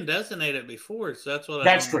 but you can designate it before, so that's what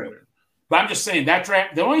that's true. But I'm just saying that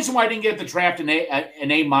draft. The only reason why I didn't get the draft an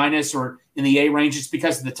A minus or in the A range is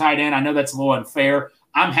because of the tight end. I know that's a little unfair.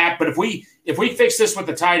 I'm happy, but if we fix this with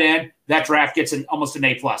the tight end, that draft gets almost an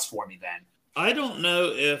A plus for me. Then I don't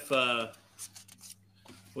know if,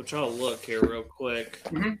 which I'll look here real quick.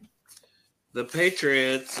 Mm-hmm. The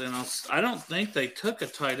Patriots, and I don't think they took a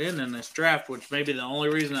tight end in this draft, which may be the only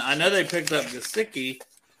reason. I know they picked up Gesicki.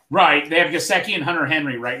 Right, they have Gesicki and Hunter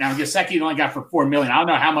Henry right now. Gesicki only got for $4 million. I don't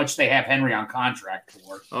know how much they have Henry on contract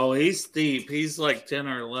for. Oh, he's steep. He's like 10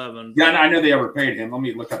 or 11. Yeah, I know they overpaid him. Let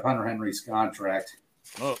me look up Hunter Henry's contract.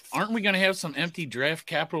 Well, aren't we going to have some empty draft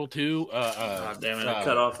capital too? Damn it,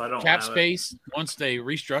 cut off. I don't cap have space once they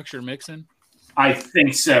restructure Mixon. I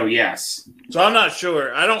think so. Yes. So I'm not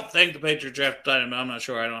sure. I don't think the Patriots drafted tight end, but I'm not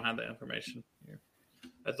sure. I don't have the information here.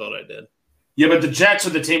 I thought I did. Yeah, but the Jets are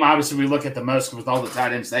the team. Obviously, we look at the most with all the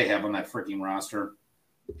tight ends they have on that freaking roster.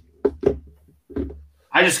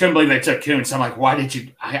 I just couldn't believe they took Kuntz. I'm like, why did you?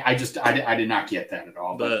 I did not get that at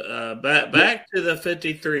all. But back to the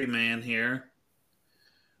 53 man here.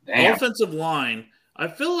 Damn. Offensive line. I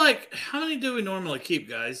feel like how many do we normally keep,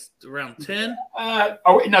 guys? Around 10?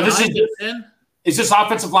 This is 10. Is this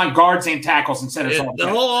offensive line guards and tackles and centers? The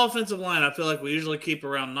whole offensive line, I feel like we usually keep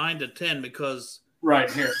around 9 to 10 because right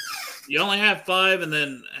here you only have 5, and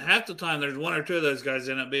then half the time there's 1 or 2 of those guys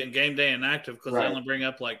end up being game day inactive because they only bring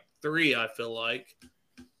up like 3. I feel like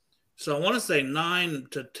so I want to say 9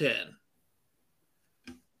 to 10.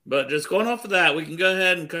 But just going off of that, we can go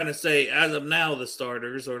ahead and kind of say, as of now, the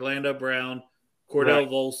starters: Orlando Brown, Cordell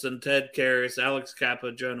Volson, Ted Karras, Alex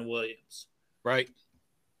Kappa, Jonah Williams. Right.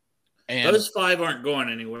 And those 5 aren't going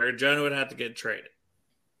anywhere. Jonah would have to get traded.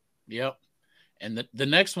 Yep. And the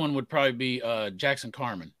next one would probably be Jackson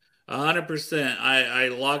Carman. 100%. I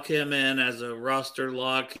lock him in as a roster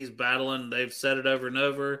lock. He's battling. They've said it over and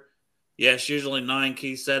over. Yes, usually 9,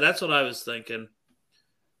 Keith said. That's what I was thinking.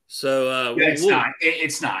 So it's 9.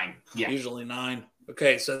 It's 9. Yeah, usually 9.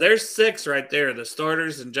 Okay, so there's 6 right there. The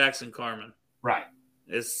starters and Jackson Carman. Right,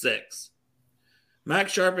 is 6.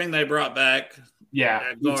 Max Sharping they brought back. Yeah,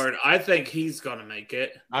 at guard. I think he's going to make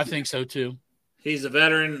it. I think so too. He's a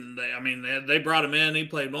veteran. They brought him in. He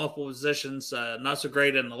played multiple positions. Not so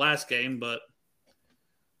great in the last game, but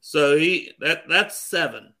so that's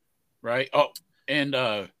 7. Right. Oh, and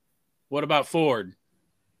what about Ford?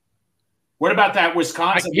 What about that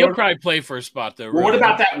Wisconsin? He'll probably play for a spot, though. Well, what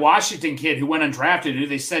about that Washington kid who went undrafted? Who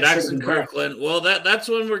they said Jackson Kirkland. Well, that's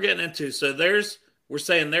what we're getting into. So we're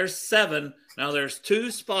saying there's 7. Now there's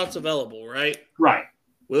 2 spots available, right? Right.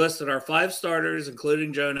 We listed our 5 starters,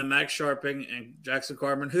 including Jonah, Max Sharping, and Jackson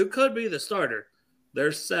Carman, who could be the starter.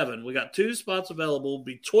 There's 7. We got 2 spots available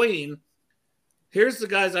between. Here's the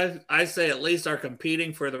guys I say at least are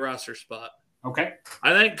competing for the roster spot. Okay.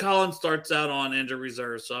 I think Collins starts out on injured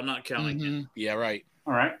reserve, so I'm not counting him. Yeah, right.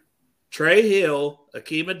 All right. Trey Hill,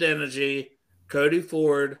 Akeem Adeniji, Cody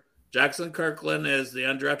Ford, Jackson Kirkland is the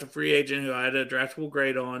undrafted free agent who I had a draftable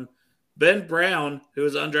grade on. Ben Brown, who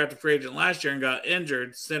was an undrafted free agent last year and got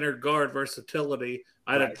injured, center guard versatility.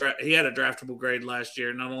 He had a draftable grade last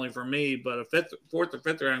year, not only for me, but a 4th or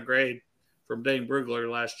 5th round grade from Dane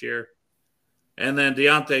Brugler last year. And then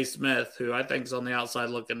Deontay Smith, who I think is on the outside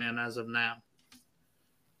looking in as of now.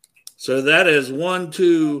 So that is 1,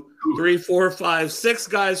 2, 3, 4, 5, 6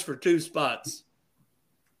 guys for 2 spots.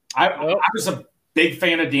 I was a big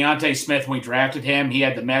fan of Deontay Smith when we drafted him. He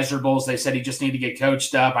had the measurables. They said he just needed to get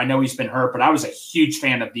coached up. I know he's been hurt, but I was a huge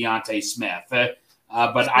fan of Deontay Smith. But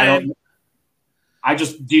I don't.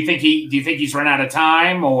 Do you think he's run out of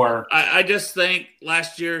time, or? I just think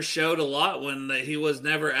last year showed a lot when he was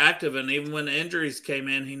never active, and even when the injuries came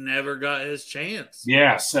in, he never got his chance.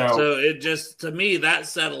 Yeah, so it just, to me, that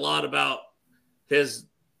said a lot about his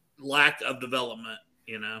lack of development.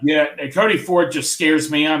 Yeah, Cody Ford just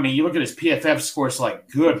scares me. I mean, you look at his PFF scores, like,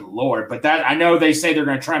 good Lord. But that, I know they say they're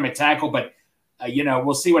going to try him at tackle, but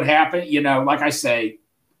we'll see what happens. Like I say,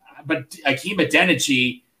 but Akeem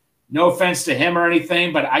Adeniji, no offense to him or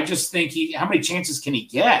anything, but I just think how many chances can he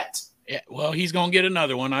get? Yeah, well, he's going to get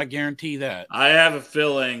another one. I guarantee that. I have a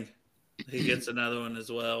feeling he gets another one as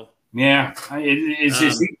well. Yeah,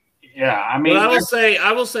 yeah. I mean, but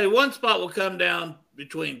I will say one spot will come down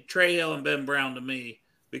between Trey Hill and Ben Brown to me,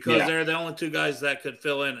 because they're the only 2 guys that could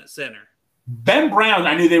fill in at center. Ben Brown,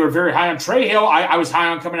 I knew they were very high on. Trey Hill, I was high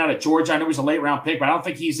on coming out of Georgia. I know he was a late-round pick, but I don't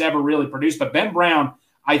think he's ever really produced. But Ben Brown,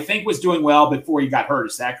 I think, was doing well before he got hurt.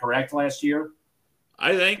 Is that correct last year?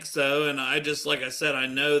 I think so, and I just, like I said, I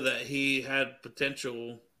know that he had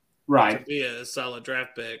potential to be a solid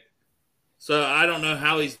draft pick. So I don't know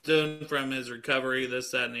how he's doing from his recovery,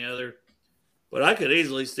 this, that, and the other. But I could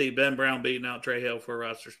easily see Ben Brown beating out Trey Hill for a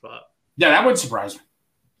roster spot. Yeah, that wouldn't surprise me.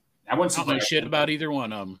 I don't know shit about either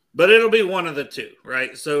one of them. But it'll be one of the 2,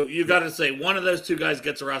 right? So you got to say one of those 2 guys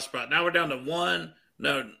gets a roster spot. Now we're down to 1.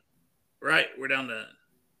 No, right? We're down to,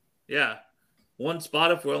 1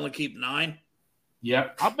 spot if we only keep 9.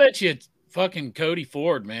 Yep. I'll bet you it's fucking Cody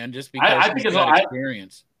Ford, man, just because he's got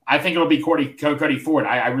experience. I think it'll be Cody Ford.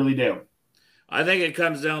 I really do. I think it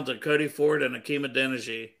comes down to Cody Ford and Akeem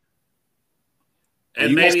Adeniji.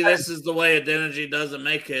 And maybe this is the way Adeniji doesn't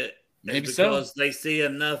make it. Maybe because they see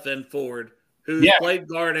enough in Ford, who's played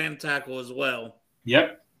guard and tackle as well.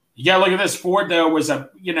 Yep. You got to look at this. Ford, though, was I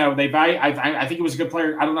think he was a good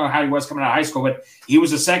player. I don't know how he was coming out of high school, but he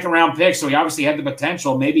was a second-round pick, so he obviously had the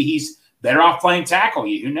potential. Maybe he's better off playing tackle.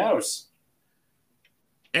 Who knows?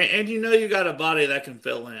 And you got a body that can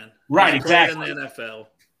fill in. Right, exactly. In the NFL.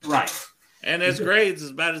 Right. And his grades,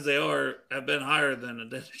 as bad as they are, have been higher than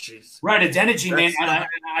Adeniji's. Right, Adeniji, man.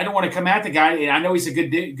 I don't want to come at the guy. I know he's a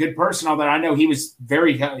good person, although I know he was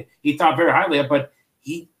he thought very highly of, but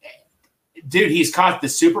he's caught the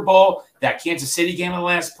Super Bowl, that Kansas City game in the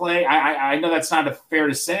last play. I know that's not fair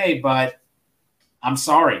to say, but I'm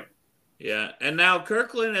sorry. Yeah, and now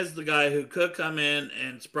Kirkland is the guy who could come in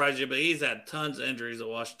and surprise you, but he's had tons of injuries at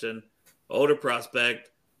Washington, older prospect.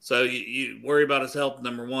 So you worry about his health,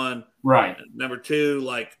 number 1. Right. Number 2,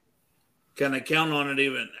 can they count on it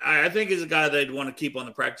even? I think he's a guy they'd want to keep on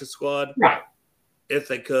the practice squad. Right. If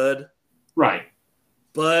they could. Right.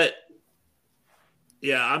 But,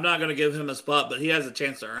 I'm not going to give him a spot, but he has a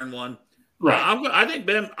chance to earn one. Right. I think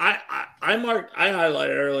Ben – I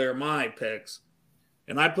highlighted earlier my picks,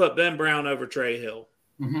 and I put Ben Brown over Trey Hill.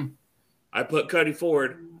 Mm-hmm. I put Cody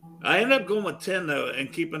Ford. I ended up going with 10, though,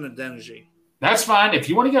 and keeping Adeniji. That's fine. If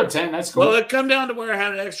you want to go 10, that's cool. Well, it come down to where I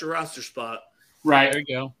had an extra roster spot. Right. There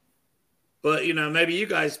you go. But, maybe you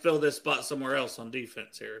guys fill this spot somewhere else on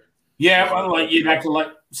defense here. Yeah, well, you'd have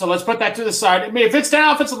to so let's put that to the side. I mean, if it's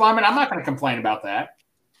down offensive lineman, I'm not going to complain about that.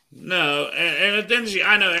 No, and Adeniji,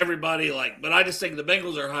 I know everybody, but I just think the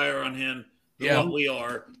Bengals are higher on him than what we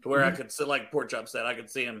are, to where I could, like Pork Chop said, I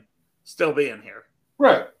could see him still being here.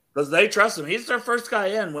 Right. Because they trust him. He's their first guy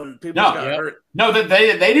in when people got hurt. No,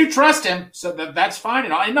 they do trust him, so that's fine.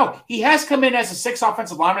 And I know he has come in as a 6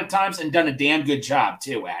 offensive lineman at times and done a damn good job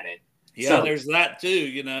too at it. Yeah, there's that too.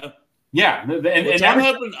 Yeah, and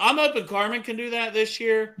I'm hoping Carmen can do that this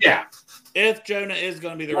year. Yeah, if Jonah is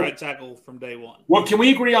going to be the right tackle from day 1. Well, can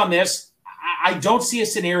we agree on this? I don't see a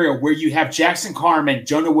scenario where you have Jackson Carman,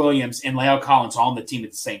 Jonah Williams, and La'el Collins all on the team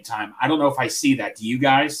at the same time. I don't know if I see that. Do you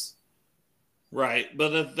guys? Right, but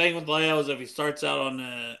the thing with La'el is if he starts out on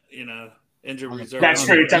the injured reserve, that's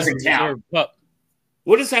true. It doesn't count.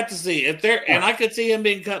 We'll just have to see if they're. And I could see him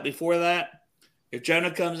being cut before that. If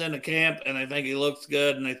Jonah comes into camp and they think he looks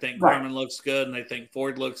good, and they think Carmen looks good, and they think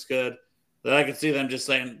Ford looks good, then I could see them just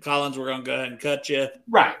saying, "Collins, we're going to go ahead and cut you."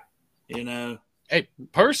 Right. Hey,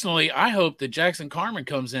 personally, I hope that Jackson Carman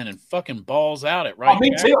comes in and fucking balls out at right. Oh,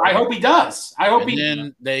 me too. I hope he does.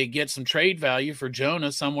 Then they get some trade value for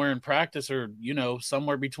Jonah somewhere in practice, or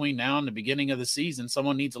somewhere between now and the beginning of the season.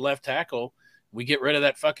 Someone needs a left tackle. We get rid of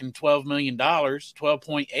that fucking $12 million,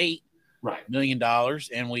 $12.8 million,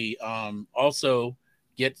 and we also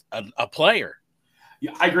get a player.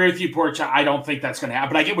 Yeah, I agree with you, Porch. I don't think that's going to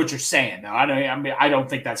happen. But I get what you're saying, though. I don't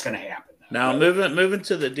think that's going to happen. Though. Now, moving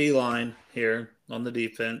to the D line here on the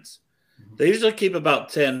defense, they usually keep about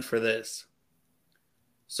 10 for this.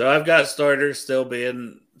 So I've got starters still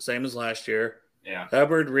being same as last year. Yeah.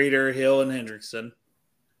 Hubbard, Reeder, Hill, and Hendrickson.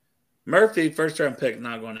 Murphy, first round pick,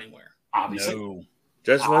 not going anywhere. Obviously. No.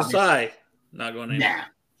 Just Wasai, not going anywhere.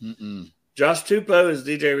 Nah. Josh Tupou is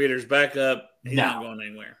DJ Reader's backup. He's No. not going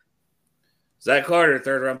anywhere. Zach Carter,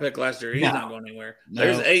 third round pick last year. He's not going anywhere. No.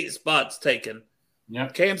 There's 8 spots taken.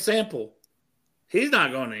 Yep. Cam Sample, he's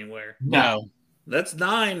not going anywhere. No. That's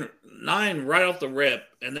nine right off the rip.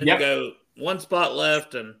 And then Yep. you go 1 spot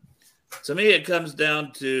left. And to me, it comes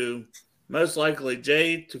down to most likely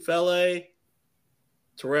Jay Tufele,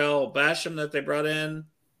 Terrell Basham that they brought in,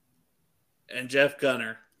 and Jeff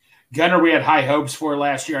Gunner. Gunner, we had high hopes for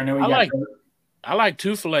last year. I know he got hurt. I like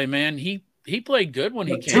Tufele, man. He played good when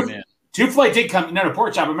he came in. Tufele did come. No,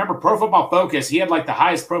 Pork Chop. Remember Pro Football Focus? He had like the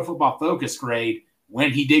highest Pro Football Focus grade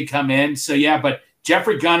when he did come in. So yeah, but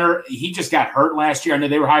Jeffrey Gunner, he just got hurt last year. I know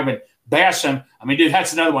they were hyping Basham. I mean, dude,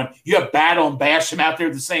 that's another one. You have Battle and Basham out there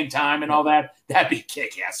at the same time and all that. That'd be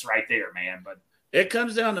kick-ass right there, man. But it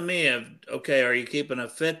comes down to me of, okay, are you keeping a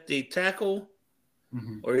 50 tackle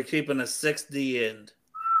or are you keeping a 6D end?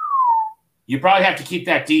 You probably have to keep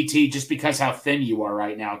that DT just because how thin you are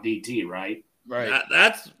right now, DT, right? Right.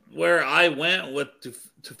 That's where I went with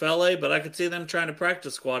Tufele, but I could see them trying to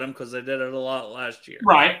practice squad him because they did it a lot last year.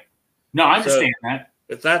 Right. No, I understand that.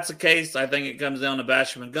 If that's the case, I think it comes down to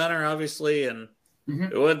Basham and Gunner, obviously, and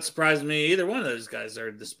it wouldn't surprise me either one of those guys are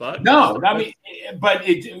at the spot. No, I mean, but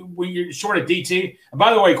when you're short of DT, and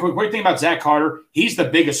by the way, quick thing about Zach Carter, he's the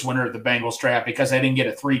biggest winner of the Bengals draft because they didn't get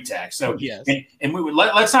a 3-tech. So yes, and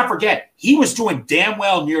let's not forget he was doing damn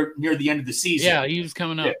well near the end of the season. Yeah, he was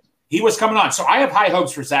coming up. Yeah, he was coming on. So I have high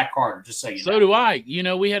hopes for Zach Carter. Just so you know. So do I. You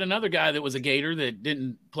know, we had another guy that was a Gator that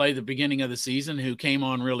didn't play the beginning of the season who came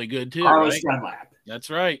on really good too. Carlos right? Dunlap.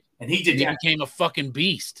 That's right. And he did. He became a fucking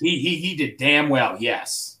beast. He did damn well.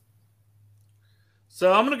 Yes.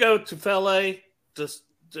 So I'm going to go to Tufele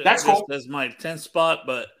That's cool. as my 10th spot,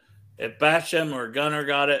 but if Basham or Gunner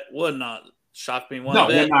got it, would not shock me one No,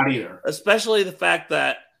 bit. they're not either. Especially the fact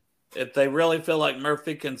that if they really feel like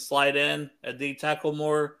Murphy can slide in at D tackle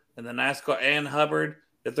more and the NASCAR and Hubbard,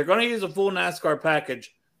 if they're going to use a full NASCAR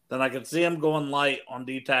package, then I can see them going light on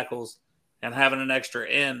D tackles and having an extra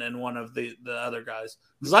end in one of the other guys.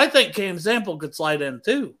 Because I think Cam Sample could slide in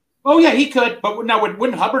too. Oh, yeah, he could. But now,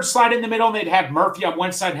 wouldn't Hubbard slide in the middle and they'd have Murphy on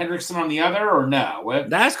one side, Hendrickson on the other, or no?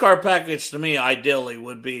 NASCAR package to me, ideally,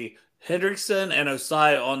 would be Hendrickson and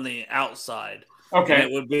Osai on the outside. Okay. And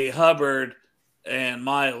it would be Hubbard and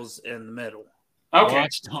Miles in the middle. Okay.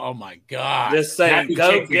 Oh, my God. Just saying,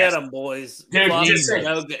 go get them, boys. Dude,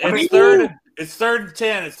 It's third and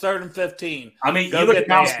 10. It's third and 15. I mean, you look at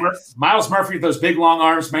Miles Murphy with those big, long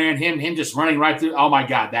arms, man, him just running right through. Oh, my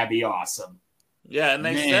God, that'd be awesome. Yeah, and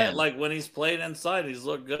they said, like, when he's played inside, he's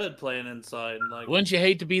looked good playing inside. Like, wouldn't you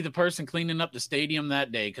hate to be the person cleaning up the stadium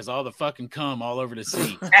that day because all the fucking cum all over the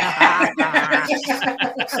seat?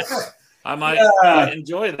 I might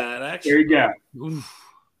enjoy that, actually. There you go. Oof.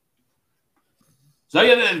 So,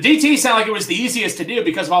 yeah, the DT sounded like it was the easiest to do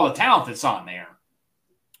because of all the talent that's on there.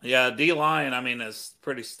 Yeah, D-line, I mean, is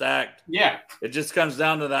pretty stacked. Yeah. It just comes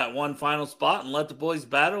down to that one final spot and let the boys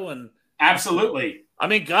battle. And absolutely. I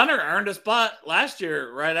mean, Gunner earned a spot last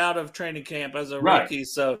year right out of training camp as a rookie,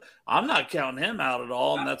 so I'm not counting him out at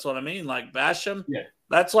all, and that's what I mean. Like Basham,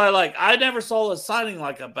 that's why I never saw a signing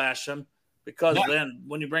like a Basham because then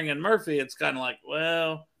when you bring in Murphy, it's kind of like,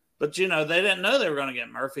 well, but they didn't know they were going to get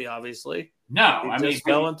Murphy, obviously. No, I mean,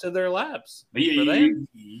 fell into their laps. But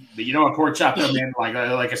you know what, Pork Chop, though, man,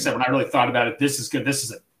 like I said, when I really thought about it, this is good. This is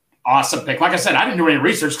an awesome pick. Like I said, I didn't do any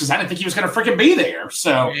research because I didn't think he was going to freaking be there.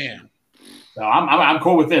 So. Man. So I'm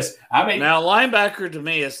cool with this. I mean, now linebacker to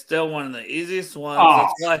me is still one of the easiest ones.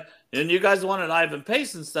 That's why, and you guys wanted Ivan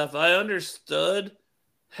Pace and stuff. I understood.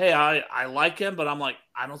 Hey, I like him, but I'm like,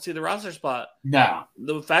 I don't see the roster spot. No.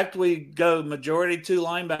 The fact we go majority 2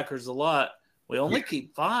 linebackers a lot, we only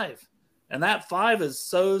keep 5, and that 5 is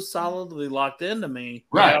so solidly locked into me.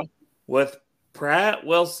 Right. With Pratt,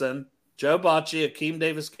 Wilson, Joe Bocci, Akeem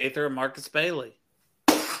Davis-Gaither, and Marcus Bailey.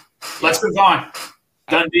 Let's move on.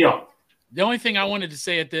 Done deal. The only thing I wanted to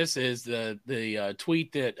say at this is the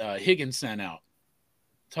tweet that Higgins sent out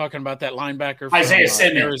talking about that linebacker from Isaiah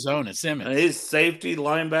Simmons. Arizona. Simmons. His safety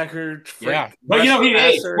linebacker. Yeah. But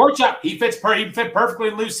he fits perfectly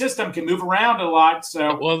in Lou's system, can move around a lot.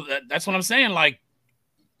 So well, that's what I'm saying. Like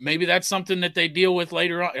maybe that's something that they deal with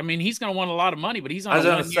later on. I mean, he's going to want a lot of money, but he's on. I was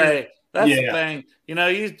going to say That's the thing. You know,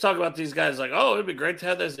 you talk about these guys like, oh, it'd be great to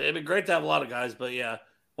have this. It'd be great to have a lot of guys. But, yeah,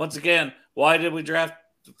 once again, why did we draft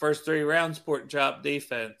the first 3 rounds pork chop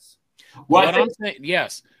defense? What I'm saying,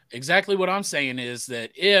 yes, exactly what I'm saying is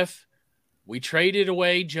that if we traded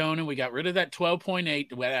away Jonah, we got rid of that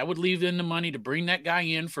 12.8, that would leave in the money to bring that guy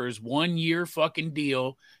in for his 1 year fucking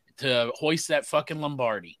deal to hoist that fucking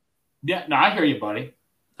Lombardi. Yeah, no, I hear you, buddy.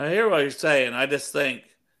 I hear what you're saying. I just think.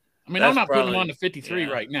 I mean, I'm not putting him on the 53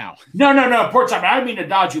 right now. No, poor time. I didn't mean to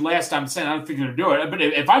dodge you last time saying I don't think you're going to do it. But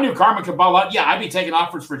if I knew Carmen could ball out, yeah, I'd be taking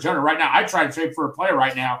offers for Jonah right now. I'd try to trade for a player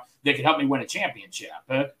right now that could help me win a championship.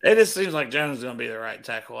 It just seems like Jonah's going to be the right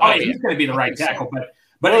tackle. Oh, yeah, he's going to be the right tackle.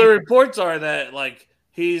 But the reports are that, like,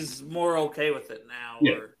 he's more okay with it now.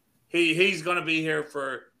 Yeah. Or he's going to be here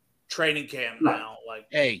for training camp now. Like,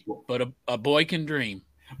 hey, but a boy can dream.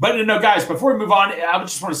 But no, guys, before we move on, I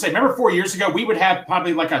just want to say, remember 4 years ago, we would have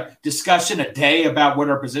probably like a discussion a day about what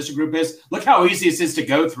our position group is. Look how easy this is to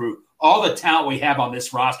go through. All the talent we have on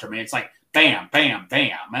this roster, man. It's like bam, bam,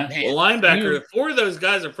 bam. Man. Well, linebacker, 4 of those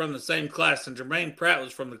guys are from the same class, and Jermaine Pratt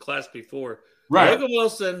was from the class before. Right. Logan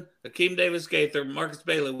Wilson, Akeem Davis-Gaither, Marcus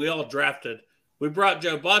Bailey, we all drafted. We brought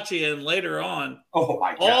Joe Bocci in later on. Oh,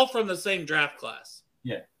 my God. All from the same draft class.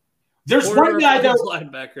 Yeah. There's one guy though,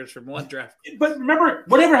 linebackers from one draft. But remember,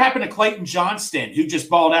 whatever happened to Clayton Johnston, who just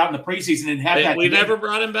balled out in the preseason and had that? We never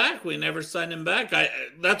brought him back. We never signed him back.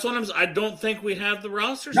 That's what I don't think we have the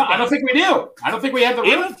roster. No, I don't think we do. I don't think we have the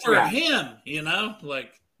even for him. You know,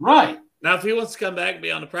 like right now, if he wants to come back and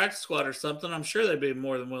be on the practice squad or something, I'm sure they'd be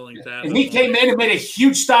more than willing to have. And he came in and made a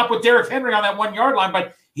huge stop with Derrick Henry on that 1 yard line,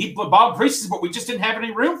 but he Bob preseason, but we just didn't have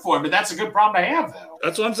any room for him. But that's a good problem to have, though.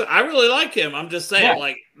 That's what I'm saying. I really like him. I'm just saying,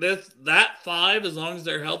 like that 5, as long as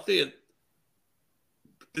they're healthy,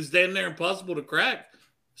 is damn near impossible to crack.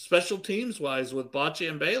 Special teams wise, with Bocci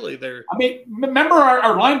and Bailey, I mean, remember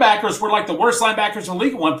our linebackers were like the worst linebackers in the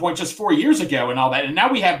league at one point, just 4 years ago, and all that. And now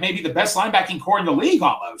we have maybe the best linebacking core in the league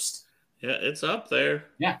almost. Yeah, it's up there.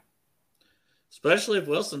 Yeah, especially if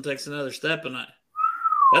Wilson takes another step, and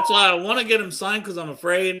that's why I want to get him signed because I'm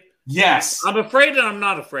afraid. Yes. I'm afraid and I'm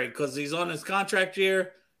not afraid because he's on his contract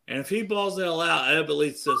year, and if he balls the hell out, I hope it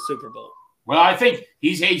leads to a Super Bowl. Well, I think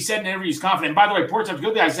he said in an interview he's confident. And by the way, Port's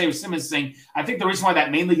good thing I say with Simmons thing. I think the reason why that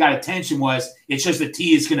mainly got attention was it's just that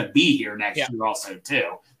T is going to be here next year also,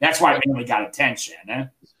 too. That's why it mainly got attention.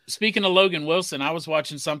 Speaking of Logan Wilson, I was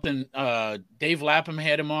watching something. Dave Lapham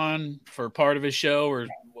had him on for part of his show, or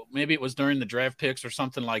maybe it was during the draft picks or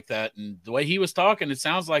something like that. And the way he was talking, it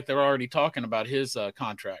sounds like they're already talking about his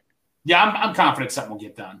contract. Yeah, I'm confident something will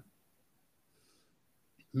get done.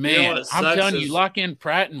 Man, I'm telling you, lock in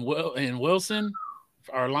Pratt and Wilson,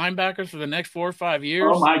 our linebackers for the next 4 or 5 years.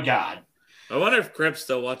 Oh, my God. I wonder if Crip's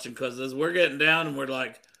still watching because as we're getting down and we're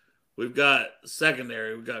like, we've got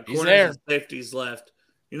secondary, we've got corners and safeties left.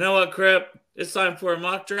 You know what, Crip? It's time for a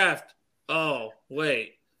mock draft. Oh,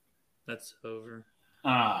 wait. That's over.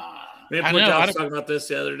 Me and Pooja was talking about this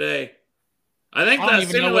the other day. I think that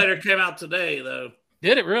simulator came out today, though.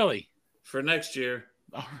 Did it really? For next year.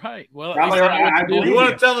 All right. Well, you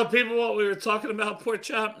want to tell the people what we were talking about, Pork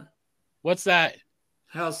Chop? What's that?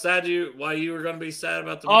 How sad why you were going to be sad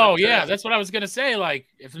about the mock draft. That's what I was going to say. Like,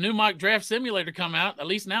 if the new mock draft simulator come out, at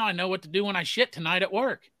least now I know what to do when I shit tonight at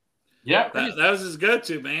work. Yeah. That was his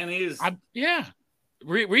go-to, man.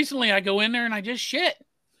 Recently I go in there and I just shit.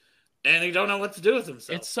 And he don't know what to do with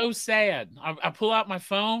himself. It's so sad. I pull out my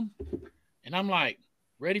phone and I'm like,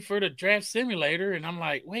 ready for the draft simulator. And I'm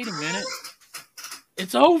like, wait a minute.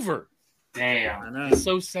 It's over. Damn. I know. It's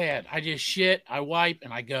so sad. I just shit, I wipe,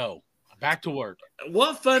 and I go. Back to work.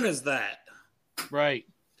 What fun is that? Right.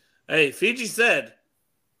 Hey, Fiji said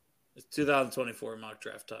it's 2024 mock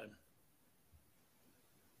draft time.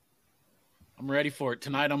 I'm ready for it.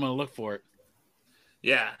 Tonight I'm going to look for it.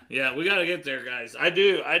 Yeah, we got to get there, guys. I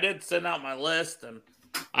did send out my list, and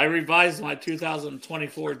I revised my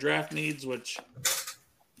 2024 draft needs, which,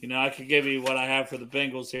 I could give you what I have for the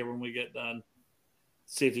Bengals here when we get done.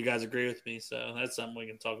 See if you guys agree with me. So that's something we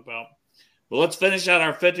can talk about. But let's finish out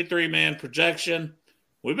our 53-man projection.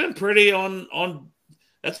 We've been pretty on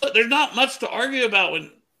there's not much to argue about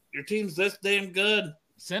when your team's this damn good.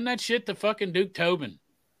 Send that shit to fucking Duke Tobin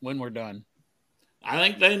when we're done. I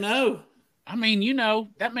think they know. I mean,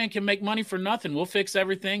 that man can make money for nothing. We'll fix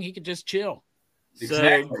everything. He could just chill.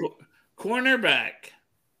 Exactly. So, cornerback.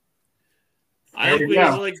 I think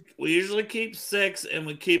we usually keep 6 and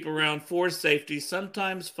we keep around 4 safeties,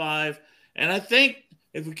 sometimes 5. And I think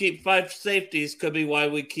if we keep 5 safeties, could be why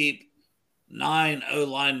we keep 9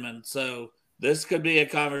 O-linemen. So this could be a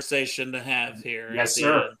conversation to have here. Yes,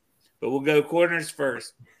 sir. But we'll go corners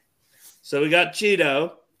first. So we got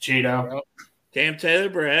Cheeto. Cheeto. Yep. Cam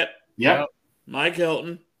Taylor-Britt. Yep. Mike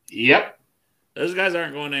Hilton. Yep. Those guys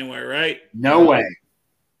aren't going anywhere, right? No way.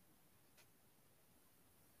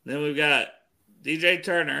 Then we've got DJ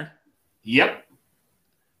Turner. Yep.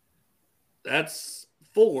 That's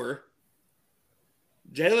 4.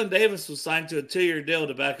 Jalen Davis was signed to a 2-year deal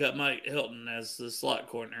to back up Mike Hilton as the slot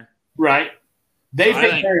corner. Right. They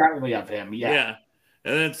think very highly of him. Yeah.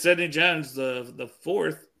 And then Sidney Jones, the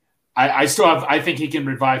 4th. I think he can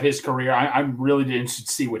revive his career. I'm really interested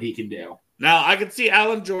to see what he can do. Now, I could see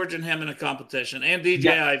Alan George and him in a competition, and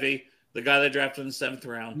DJ Ivey, the guy they drafted in the 7th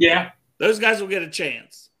round. Yeah. Those guys will get a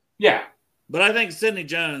chance. Yeah. But I think Sidney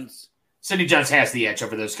Jones has the edge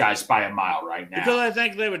over those guys by a mile right now. Because I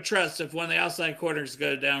think they would trust if one of the outside corners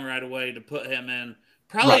go down right away to put him in,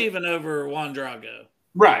 probably even over Juan Drago.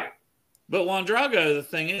 Right. But Juan Drago, the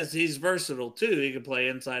thing is, he's versatile too. He can play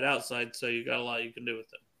inside, outside, so you got a lot you can do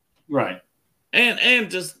with him. Right. And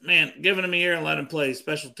just, man, giving him a year and let him play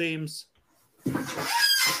special teams.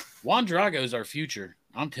 Juan Drago's our future.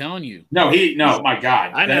 I'm telling you. No, my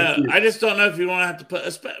God. I know. I just don't know if you want to have to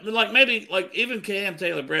put, like maybe, like even Cam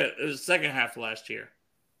Taylor-Britt, it was the second half of last year.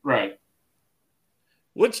 Right.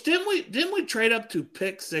 Which didn't we trade up to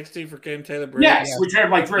pick 60 for Cam Taylor-Britt? Yes, we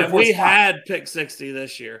traded like 3 or 4 we spots. had pick 60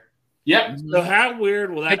 this year. Yep. So how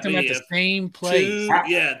weird will that Picked be? them at the same place.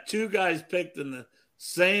 Two guys picked in the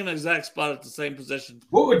same exact spot at the same position.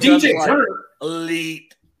 What would DJ Turner?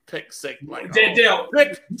 Elite pick 6. Like, Dale.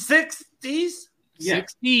 Pick 60s? Yeah.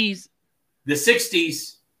 60s. The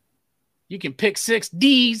 60s. You can pick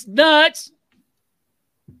 6Ds. Nuts.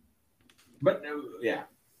 But yeah.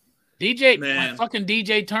 Fucking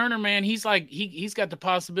DJ Turner, man, he's like he's got the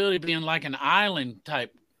possibility of being like an island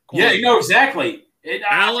type. Yeah, you know exactly.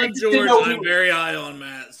 Alan George, I'm very high on,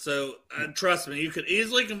 Matt. So trust me, you could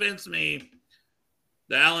easily convince me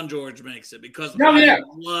that Alan George makes it because I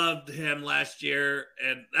loved him last year,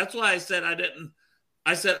 and that's why I said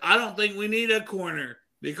I said I don't think we need a corner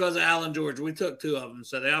because of Alan George. We took 2 of them,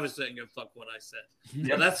 so they obviously didn't give a fuck what I said.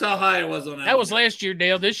 Yep. That's how high I was on Alan. That was last year,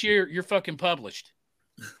 Dale. This year, you're fucking published.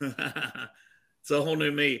 It's a whole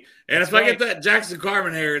new me. And if I get that Jackson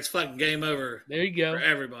Carmen hair, it's fucking game over. There you go. For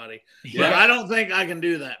everybody. Yeah. But I don't think I can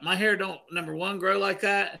do that. My hair don't, number one, grow like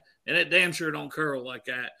that, and it damn sure don't curl like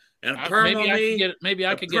that. And a perm on me, maybe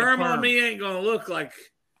I could get a perm on me ain't going to look like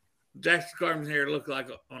Jackson Carmen's hair look like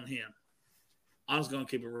on him. I'm just going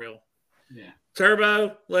to keep it real. Yeah.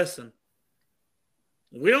 Turbo, listen.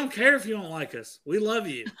 We don't care if you don't like us. We love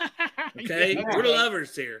you. Okay? Yeah. We're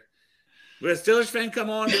lovers here. We had a Steelers fan come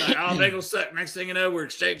on, like, oh, Bengals suck. Next thing you know, we're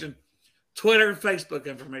exchanging Twitter and Facebook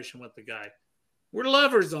information with the guy. We're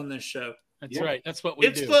lovers on this show. That's right. That's what we do.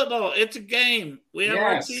 It's football. It's a game. We have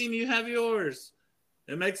our team. You have yours.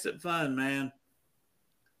 It makes it fun, man.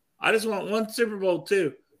 I just want one Super Bowl,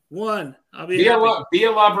 too. One. I'll be happy. Be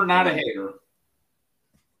a lover, not a hater.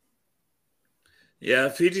 Yeah,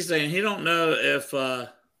 Fiji's saying he don't know if I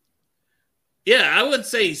wouldn't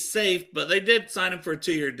say he's safe, but they did sign him for a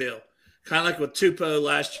 2-year deal. Kind of like with Tupou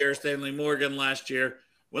last year, Stanley Morgan last year.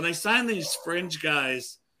 When they sign these fringe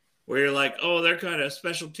guys where you're like, oh, they're kind of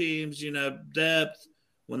special teams, depth.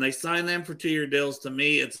 When they sign them for 2-year deals, to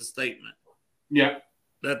me, it's a statement. Yeah.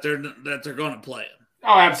 That they're going to play them.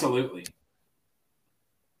 Oh, absolutely.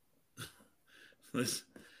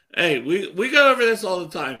 Hey, we go over this all the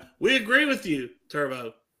time. We agree with you,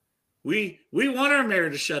 Turbo. We want our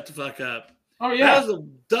mayor to shut the fuck up. Oh, yeah. That was the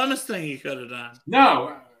dumbest thing he could have done.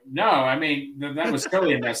 No, I mean, that was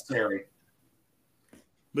totally unnecessary.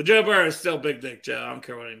 But Joe Burrow is still Big Dick Joe. I don't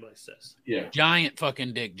care what anybody says. Yeah. Giant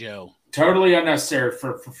fucking Dick Joe. Totally unnecessary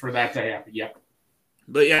for that to happen. Yep.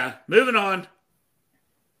 But yeah, moving on.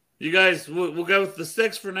 You guys, we'll go with the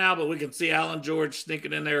 6 for now, but we can see Alan George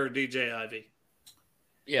sneaking in there or DJ Ivey.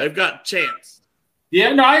 Yeah. They've got a chance.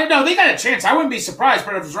 Yeah, no, they got a chance. I wouldn't be surprised,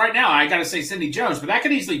 but if it was right now, I got to say Sidney Jones, but that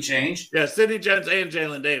could easily change. Yeah, Sidney Jones and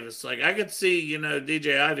Jalen Davis. Like, I could see,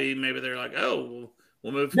 DJ Ivey, maybe they're like, oh,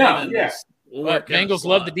 we'll move him in. Yeah. We'll work Bengals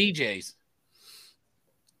love the DJs.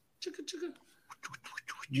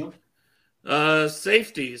 Yep.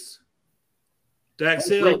 Safeties. Dax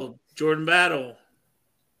Hill, Jordan Battle.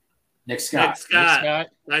 Nick Scott.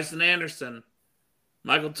 Tyson Anderson.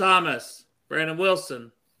 Michael Thomas. Brandon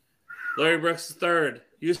Wilson. Larry Brooks III,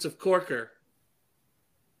 Yusuf Corker.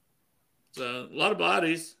 So, a lot of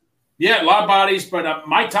bodies. Yeah, a lot of bodies, but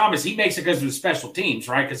Mike Thomas, he makes it because of his special teams,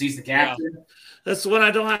 right? Because he's the captain. Yeah. That's the one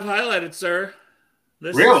I don't have highlighted, sir.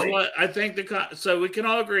 This really? Is what I think so we can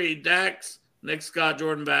all agree, Dax, Nick Scott,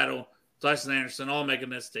 Jordan Battle, Tyson Anderson, all making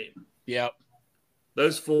this team. Yep.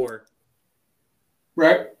 Those 4.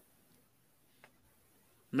 Right.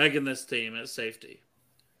 Making this team at safety.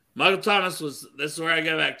 Michael Thomas this is where I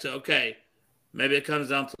go back to, okay, maybe it comes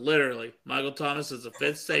down to literally. Michael Thomas is a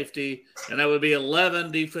fifth safety, and that would be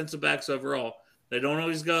 11 defensive backs overall. They don't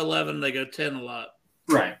always go 11, they go 10 a lot.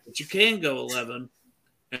 Right. But you can go 11,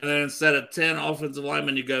 and then instead of 10 offensive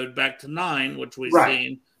linemen, you go back to 9, which we've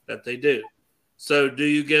seen that they do. So do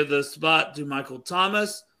you give the spot to Michael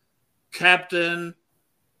Thomas, captain,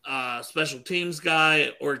 special teams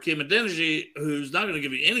guy, or Kim Adeniji, who's not going to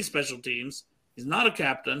give you any special teams? He's not a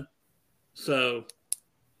captain. So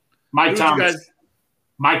Mike Thomas,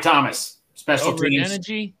 special teams.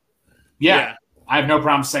 Adeniji? Yeah. I have no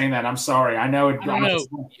problem saying that. I'm sorry. I know.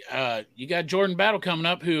 You got Jordan Battle coming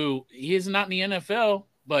up, who he is not in the NFL,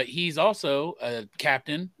 but he's also a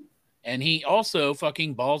captain, and he also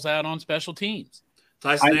fucking balls out on special teams.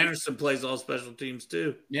 Tyson Anderson plays all special teams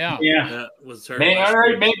too. Yeah. Was hurt.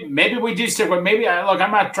 Maybe we do stick with.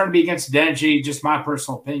 I'm not trying to be against Denji. Just my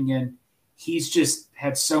personal opinion. He's just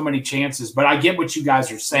had so many chances, but I get what you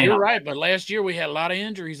guys are saying. You're right, but last year we had a lot of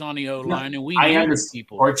injuries on the O-line, and I understand.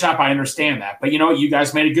 Or Chop, I understand that, but you know what? You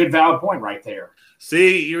guys made a good, valid point right there.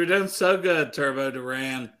 See, you were doing so good, Turbo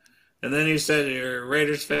Duran, and then you said you're a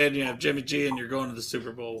Raiders fan, you have Jimmy G, and you're going to the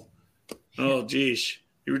Super Bowl. Oh, geez,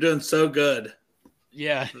 you were doing so good.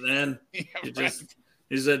 Yeah. And then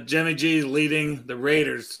you said Jimmy G leading the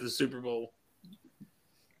Raiders to the Super Bowl.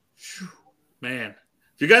 Man.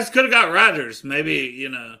 You guys could have got Rodgers. Maybe,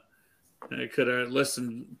 I could have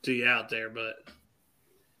listened to you out there, but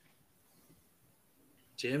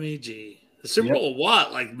Jimmy G. The Super Bowl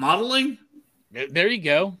what? Like modeling? There you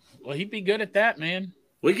go. Well, he'd be good at that, man.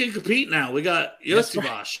 We can compete now. We got Yossi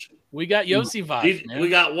Bosch. We got Yossi Bosch. We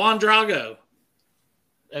got Juan Drago.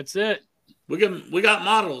 That's it. We got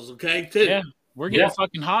models, okay, too. Yeah. We're getting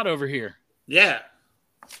fucking hot over here. Yeah.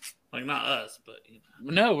 Like not us, but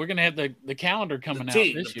no, we're gonna have the calendar coming out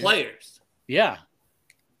this year. The players. Yeah.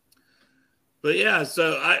 But yeah,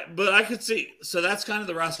 I could see. So that's kind of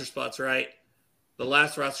the roster spots, right? The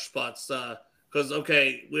last roster spots, because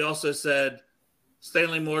we also said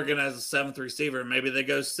Stanley Morgan as a seventh receiver. Maybe they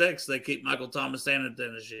go 6. They keep Michael Thomas and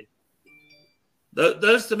Adeniji.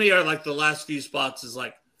 Those to me are like the last few spots. Is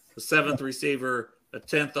like the 7th receiver, a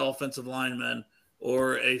 10th offensive lineman,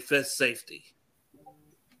 or a 5th safety.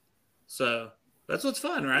 So that's what's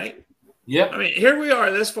fun, right? Yeah. I mean, here we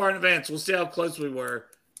are this far in advance. We'll see how close we were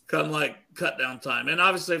come like cut down time. And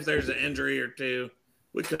obviously if there's an injury or two,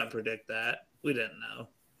 we couldn't predict that. We didn't know.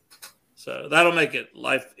 So that'll make it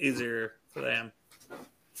life easier for them.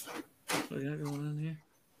 What do you got going on here?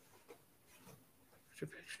 What's your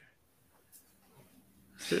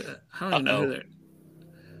picture? I don't even know who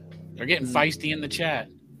they're getting feisty in the chat.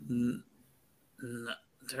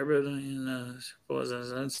 Turbo don't even know what was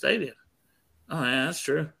his own stadium. Oh, yeah, that's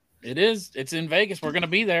true. It is. It's in Vegas. We're going to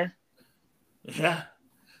be there. Yeah.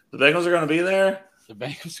 The Bengals are going to be there. The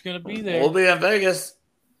Bengals are going to be there. We'll be in Vegas.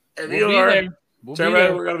 We'll be there.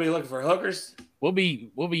 Turbo, we're going to be looking for hookers. We'll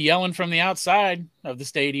be yelling from the outside of the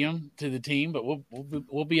stadium to the team, but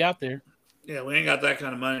we'll be out there. Yeah, we ain't got that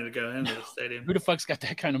kind of money to go into the stadium. Who the fuck's got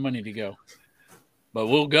that kind of money to go? But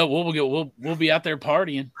we'll go. We'll be out there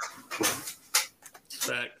partying.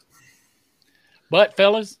 Fact. But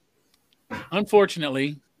fellas,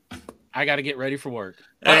 unfortunately, I got to get ready for work.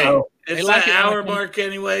 Hey, it's that hour mark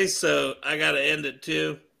anyway, so I got to end it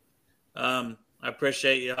too. I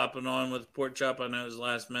appreciate you hopping on with Pork Chop. I know it was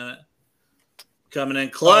last minute. Coming in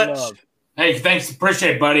clutch. Hey, thanks.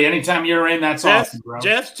 Appreciate it, buddy. Anytime you're in, that's awesome, bro.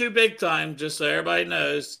 Jeff's too big time, just so everybody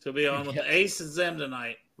knows. He'll be on with Ace and Zim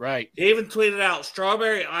tonight. Right. He even tweeted out,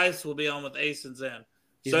 Strawberry Ice will be on with Ace and Zim.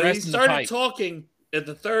 So he started talking in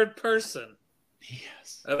the third person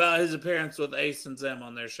about his appearance with Ace and Zim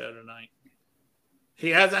on their show tonight. He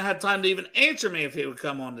hasn't had time to even answer me if he would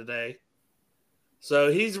come on today.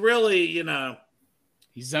 So he's really,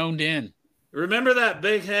 he's zoned in. Remember that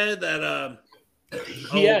big head that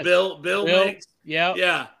Bill makes? Yeah.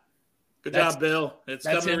 Yeah. Good job, Bill. It's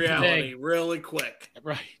coming to reality really quick.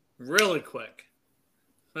 Right. Really quick.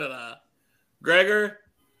 But Gregor,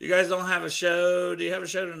 you guys don't have a show. Do you have a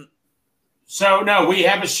show? So, no, we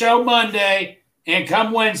have a show Monday, and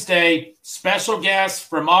come Wednesday, special guests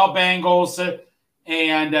from all Bengals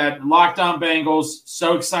and Locked On Bengals.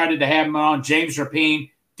 So excited to have him on. James Rapine.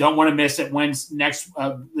 Don't want to miss it.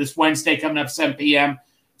 This Wednesday coming up 7 p.m.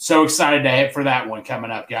 So excited to have for that one coming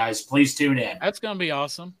up, guys. Please tune in. That's going to be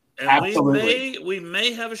awesome. And absolutely. We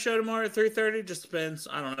may have a show tomorrow at 3:30. Just depends.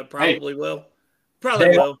 I don't know. Probably will. Probably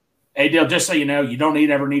will. Hey, Dale, just so you know, you don't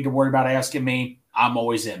ever need to worry about asking me. I'm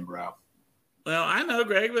always in, bro. Well, I know,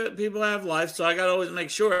 Greg, but people have life, so I got to always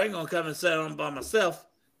make sure I ain't going to come and sit on by myself.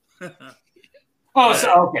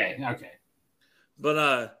 Okay.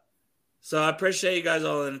 But So I appreciate you guys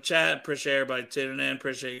all in the chat. Appreciate everybody tuning in.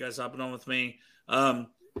 Appreciate you guys hopping on with me.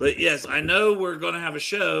 But yes, I know we're going to have a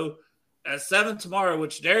show at 7 tomorrow,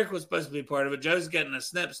 which Derek was supposed to be part of it. Joe's getting a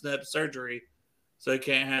snip surgery, so he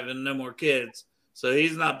can't have no more kids. So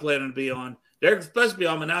he's not planning to be on. Derek was supposed to be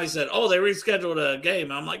on, but now he said, they rescheduled a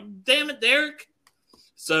game. I'm like, damn it, Derek.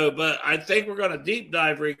 So, but I think we're going to deep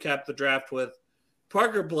dive recap the draft with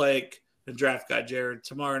Parker Blake and draft guy Jared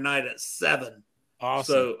tomorrow night at 7.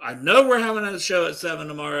 Awesome. So I know we're having a show at 7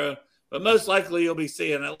 tomorrow, but most likely you'll be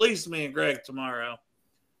seeing at least me and Greg tomorrow.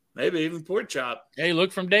 Maybe even Pork Chop. Hey,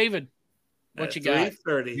 look from David. What you got?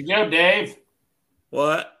 3:30. You go, Dave.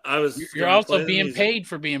 What? You're also being paid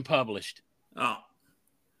for being published. Oh,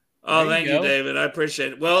 thank you, David. I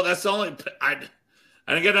appreciate it. Well, that's the only I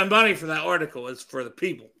didn't get no money for that article. It's for the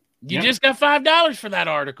people. You just got $5 for that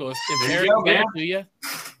article. If Derek can give it to you.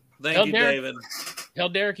 Thank you, David. Tell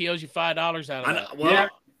Derek he owes you $5 out of that. Well,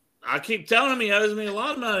 I keep telling him he owes me a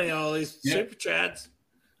lot of money, all these super chats.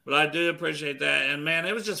 But I do appreciate that. And, man,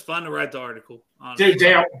 it was just fun to write the article. Honestly.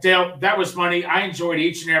 Dude, Dale, that was funny. I enjoyed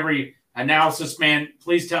each and every analysis, man.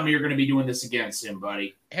 Please tell me you're going to be doing this again soon,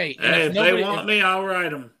 buddy. Hey, if they want me, I'll write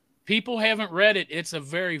them. People haven't read it. It's a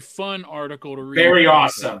very fun article to read. Very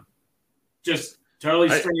awesome. Just totally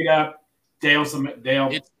straight up. Dale.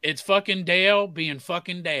 It's fucking Dale being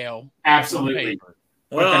fucking Dale. Absolutely.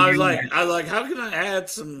 Well, I was like, how can I add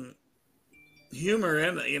some humor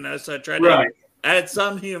in it? So I tried to add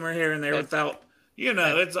some humor here and there without,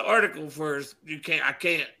 it's an article for I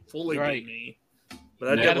can't fully be me. But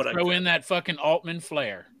I did what I could. Throw in that fucking Altman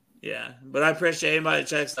flair. Yeah, but I appreciate anybody that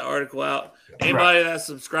checks the article out. Anybody that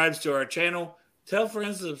subscribes to our channel, tell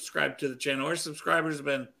friends to subscribe to the channel. Our subscribers have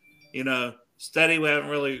been, steady. We haven't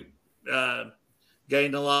really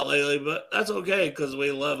gained a lot lately, but that's okay because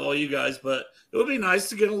we love all you guys. But it would be nice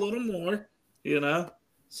to get a little more,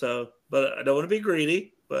 So, but I don't want to be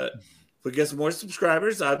greedy. But if we get some more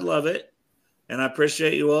subscribers, I'd love it. And I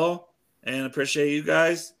appreciate you all and appreciate you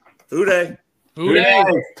guys. Hooday. Hooday.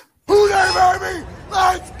 Hooday, baby.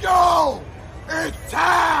 Let's go. It's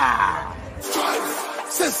time.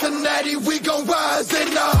 Cincinnati, we gon' rise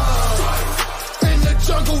and up. In the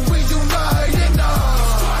jungle, we united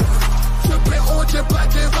up. Tripping orange and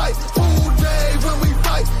black and white. Hooday when we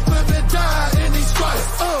fight. Live and die in these stripes.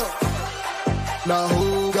 Now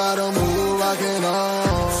who gotta move rockin'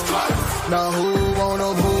 on? Now who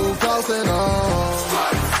wanna move crossing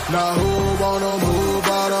on? Now who wanna move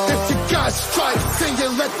out on? If you got stripes, then you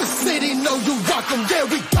let the city know you rock 'em. Yeah,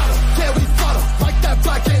 we got 'em. Yeah, we fought 'em. Like that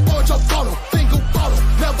black and